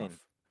not fine.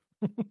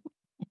 enough.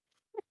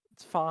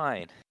 It's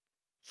fine.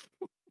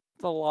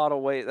 It's a lot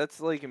of weight. That's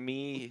like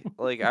me.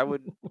 Like I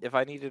would, if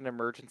I needed an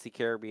emergency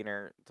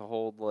carabiner to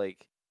hold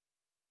like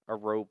a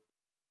rope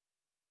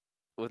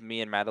with me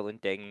and Madeline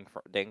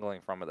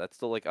dangling from it. That's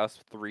still like us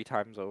 3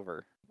 times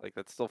over. Like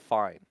that's still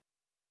fine.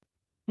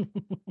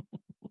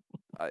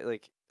 I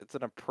like it's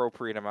an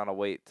appropriate amount of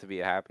weight to be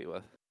happy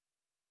with.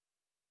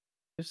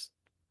 Just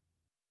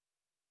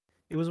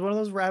it was one of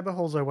those rabbit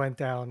holes I went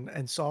down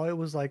and saw it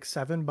was like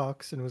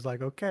 $7 and was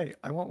like, okay,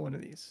 I want one of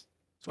these.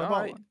 So I No,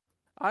 bought one.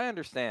 I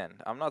understand.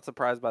 I'm not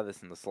surprised by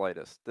this in the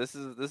slightest. This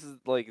is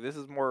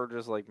more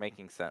just like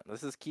making sense.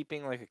 This is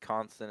keeping like a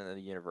constant in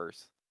the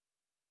universe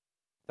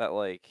that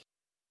like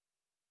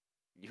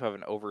you have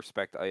an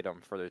overspec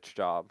item for its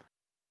job.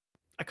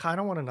 I kind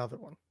of want another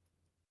one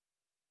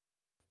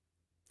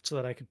so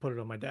that I could put it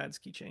on my dad's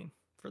keychain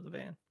for the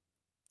van.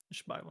 I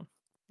should buy one.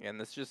 And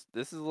this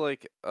is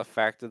like a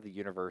fact of the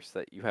universe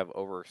that you have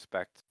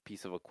overspec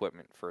piece of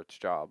equipment for its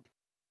job.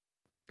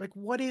 Like,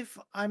 what if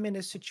I'm in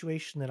a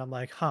situation that I'm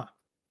like, huh,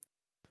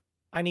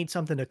 I need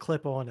something to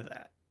clip onto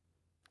that?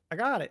 I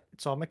got it.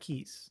 It's all my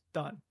keys.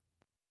 Done.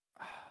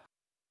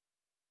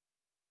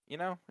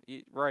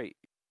 Right.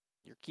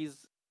 Your keys,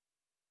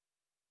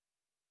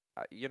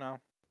 you know,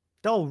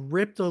 They'll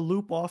rip the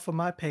loop off of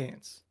my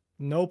pants.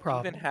 No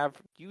problem.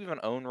 do you even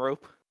own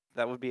rope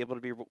that would be able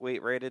to be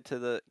weight rated to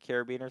the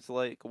carabiner's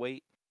like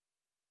weight?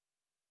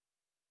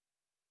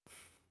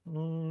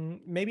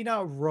 Maybe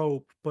not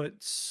rope, but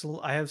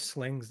I have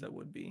slings that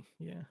would be.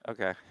 Yeah,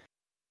 Okay.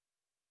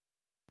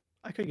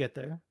 I could get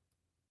there.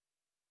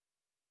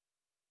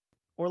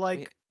 Or Wait,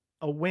 like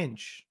a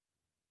winch.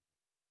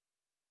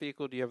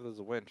 vehicle do you have as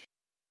a winch?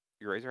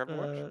 Your Razor have a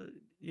winch? Uh,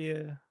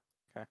 yeah,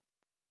 Okay.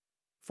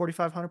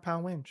 4,500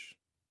 pound winch.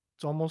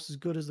 It's almost as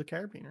good as the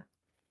carabiner.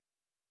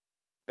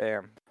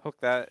 Bam. Hook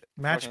that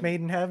Match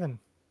made in heaven.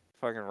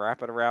 fucking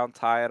wrap it around,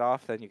 tie it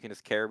off, then you can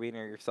just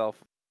carabiner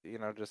yourself,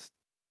 just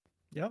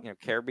Yep. Mm.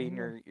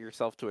 carabiner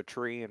yourself to a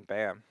tree and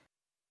bam.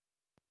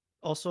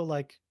 Also,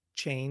 like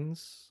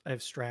chains. I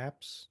have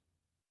straps.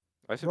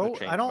 I assume the Rope. I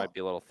chains don't. might be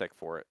a little thick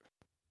for it.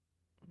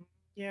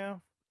 Yeah,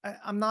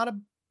 I'm not a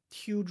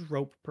huge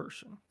rope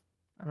person.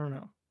 I don't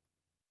know.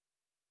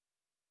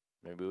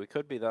 Maybe we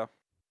could be though.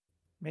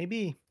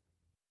 Maybe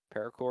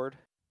Paracord.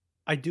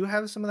 I do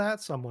have some of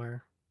that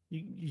somewhere.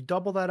 You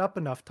double that up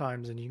enough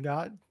times, and you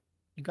got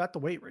the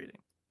weight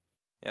rating.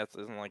 Yeah,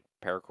 isn't like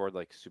paracord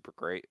like super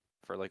great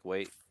for like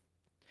weight,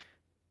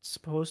 It's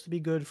supposed to be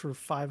good for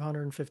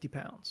 550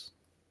 pounds.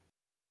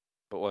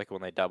 but like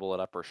when they double it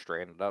up or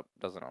strand it up,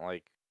 doesn't it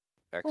like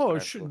Oh, it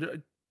exponentially?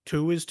 should,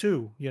 two is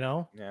two. You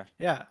know. Yeah.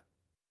 Yeah.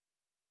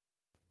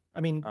 I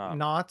mean, Um.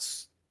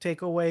 knots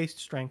take away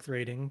strength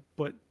rating,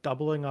 but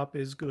doubling up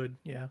is good.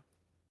 Yeah.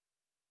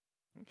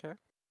 Okay.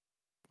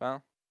 Well,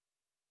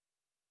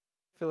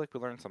 I feel like we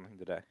learned something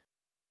today.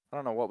 I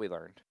don't know what we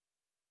learned.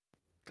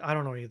 I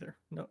don't know either.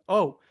 No.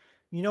 Oh,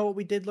 you know what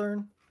we did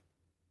learn?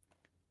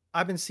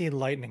 I've been seeing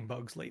lightning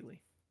bugs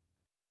lately.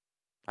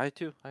 I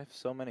too. I have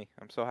so many.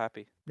 I'm so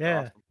happy. They're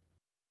Yeah. awesome.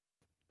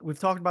 We've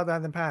talked about that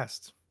in the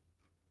past.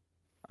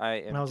 I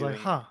And am I was like,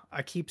 doing huh,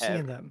 I keep seeing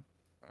ev- them.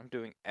 I'm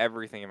doing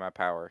everything in my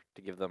power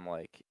to give them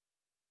like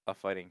a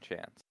fighting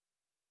chance.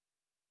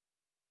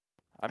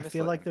 I I miss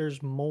feel like lightning.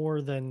 there's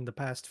more than the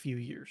past few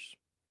years.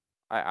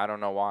 I don't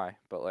know why,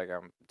 but like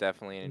I'm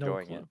definitely No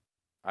enjoying it. clue.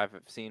 I've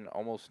seen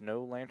almost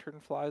no lantern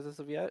flies as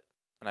of yet,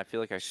 and I feel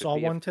like I should Saw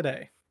be if one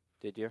today.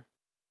 did you?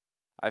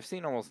 I've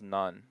seen almost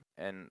none,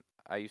 and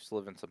I used to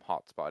live in some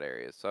hotspot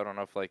areas, so I don't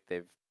know if like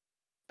they've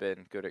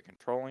been good at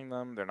controlling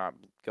them. They're not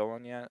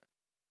going yet,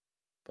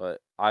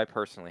 but I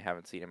personally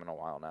haven't seen them in a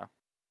while now.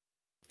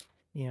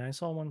 Yeah, I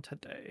saw one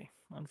today,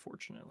 Do you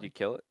unfortunately.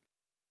 kill it?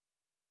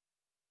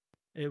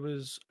 It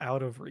was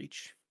out of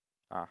reach.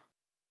 Ah,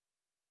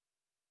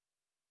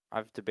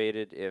 I've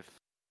debated if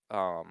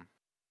um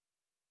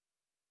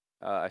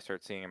I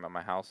start seeing them at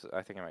my house.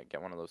 I think I might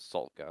get one of those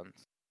salt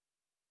guns.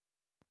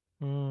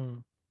 Hmm.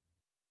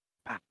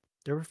 Ah.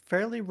 They were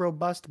fairly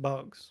robust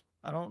bugs.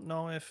 I don't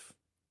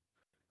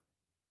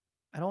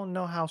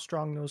know how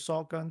strong those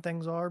salt gun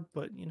things are,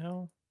 but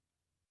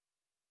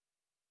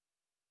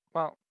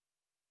Well,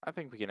 I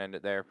think we can end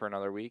it there for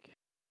another week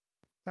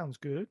sounds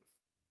good.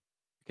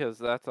 because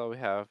that's all we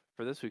have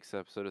for this week's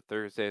episode of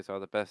Thursdays Are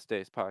the Best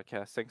Days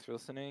podcast. Thanks for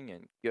listening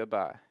and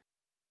goodbye.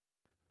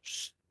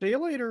 See you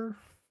later.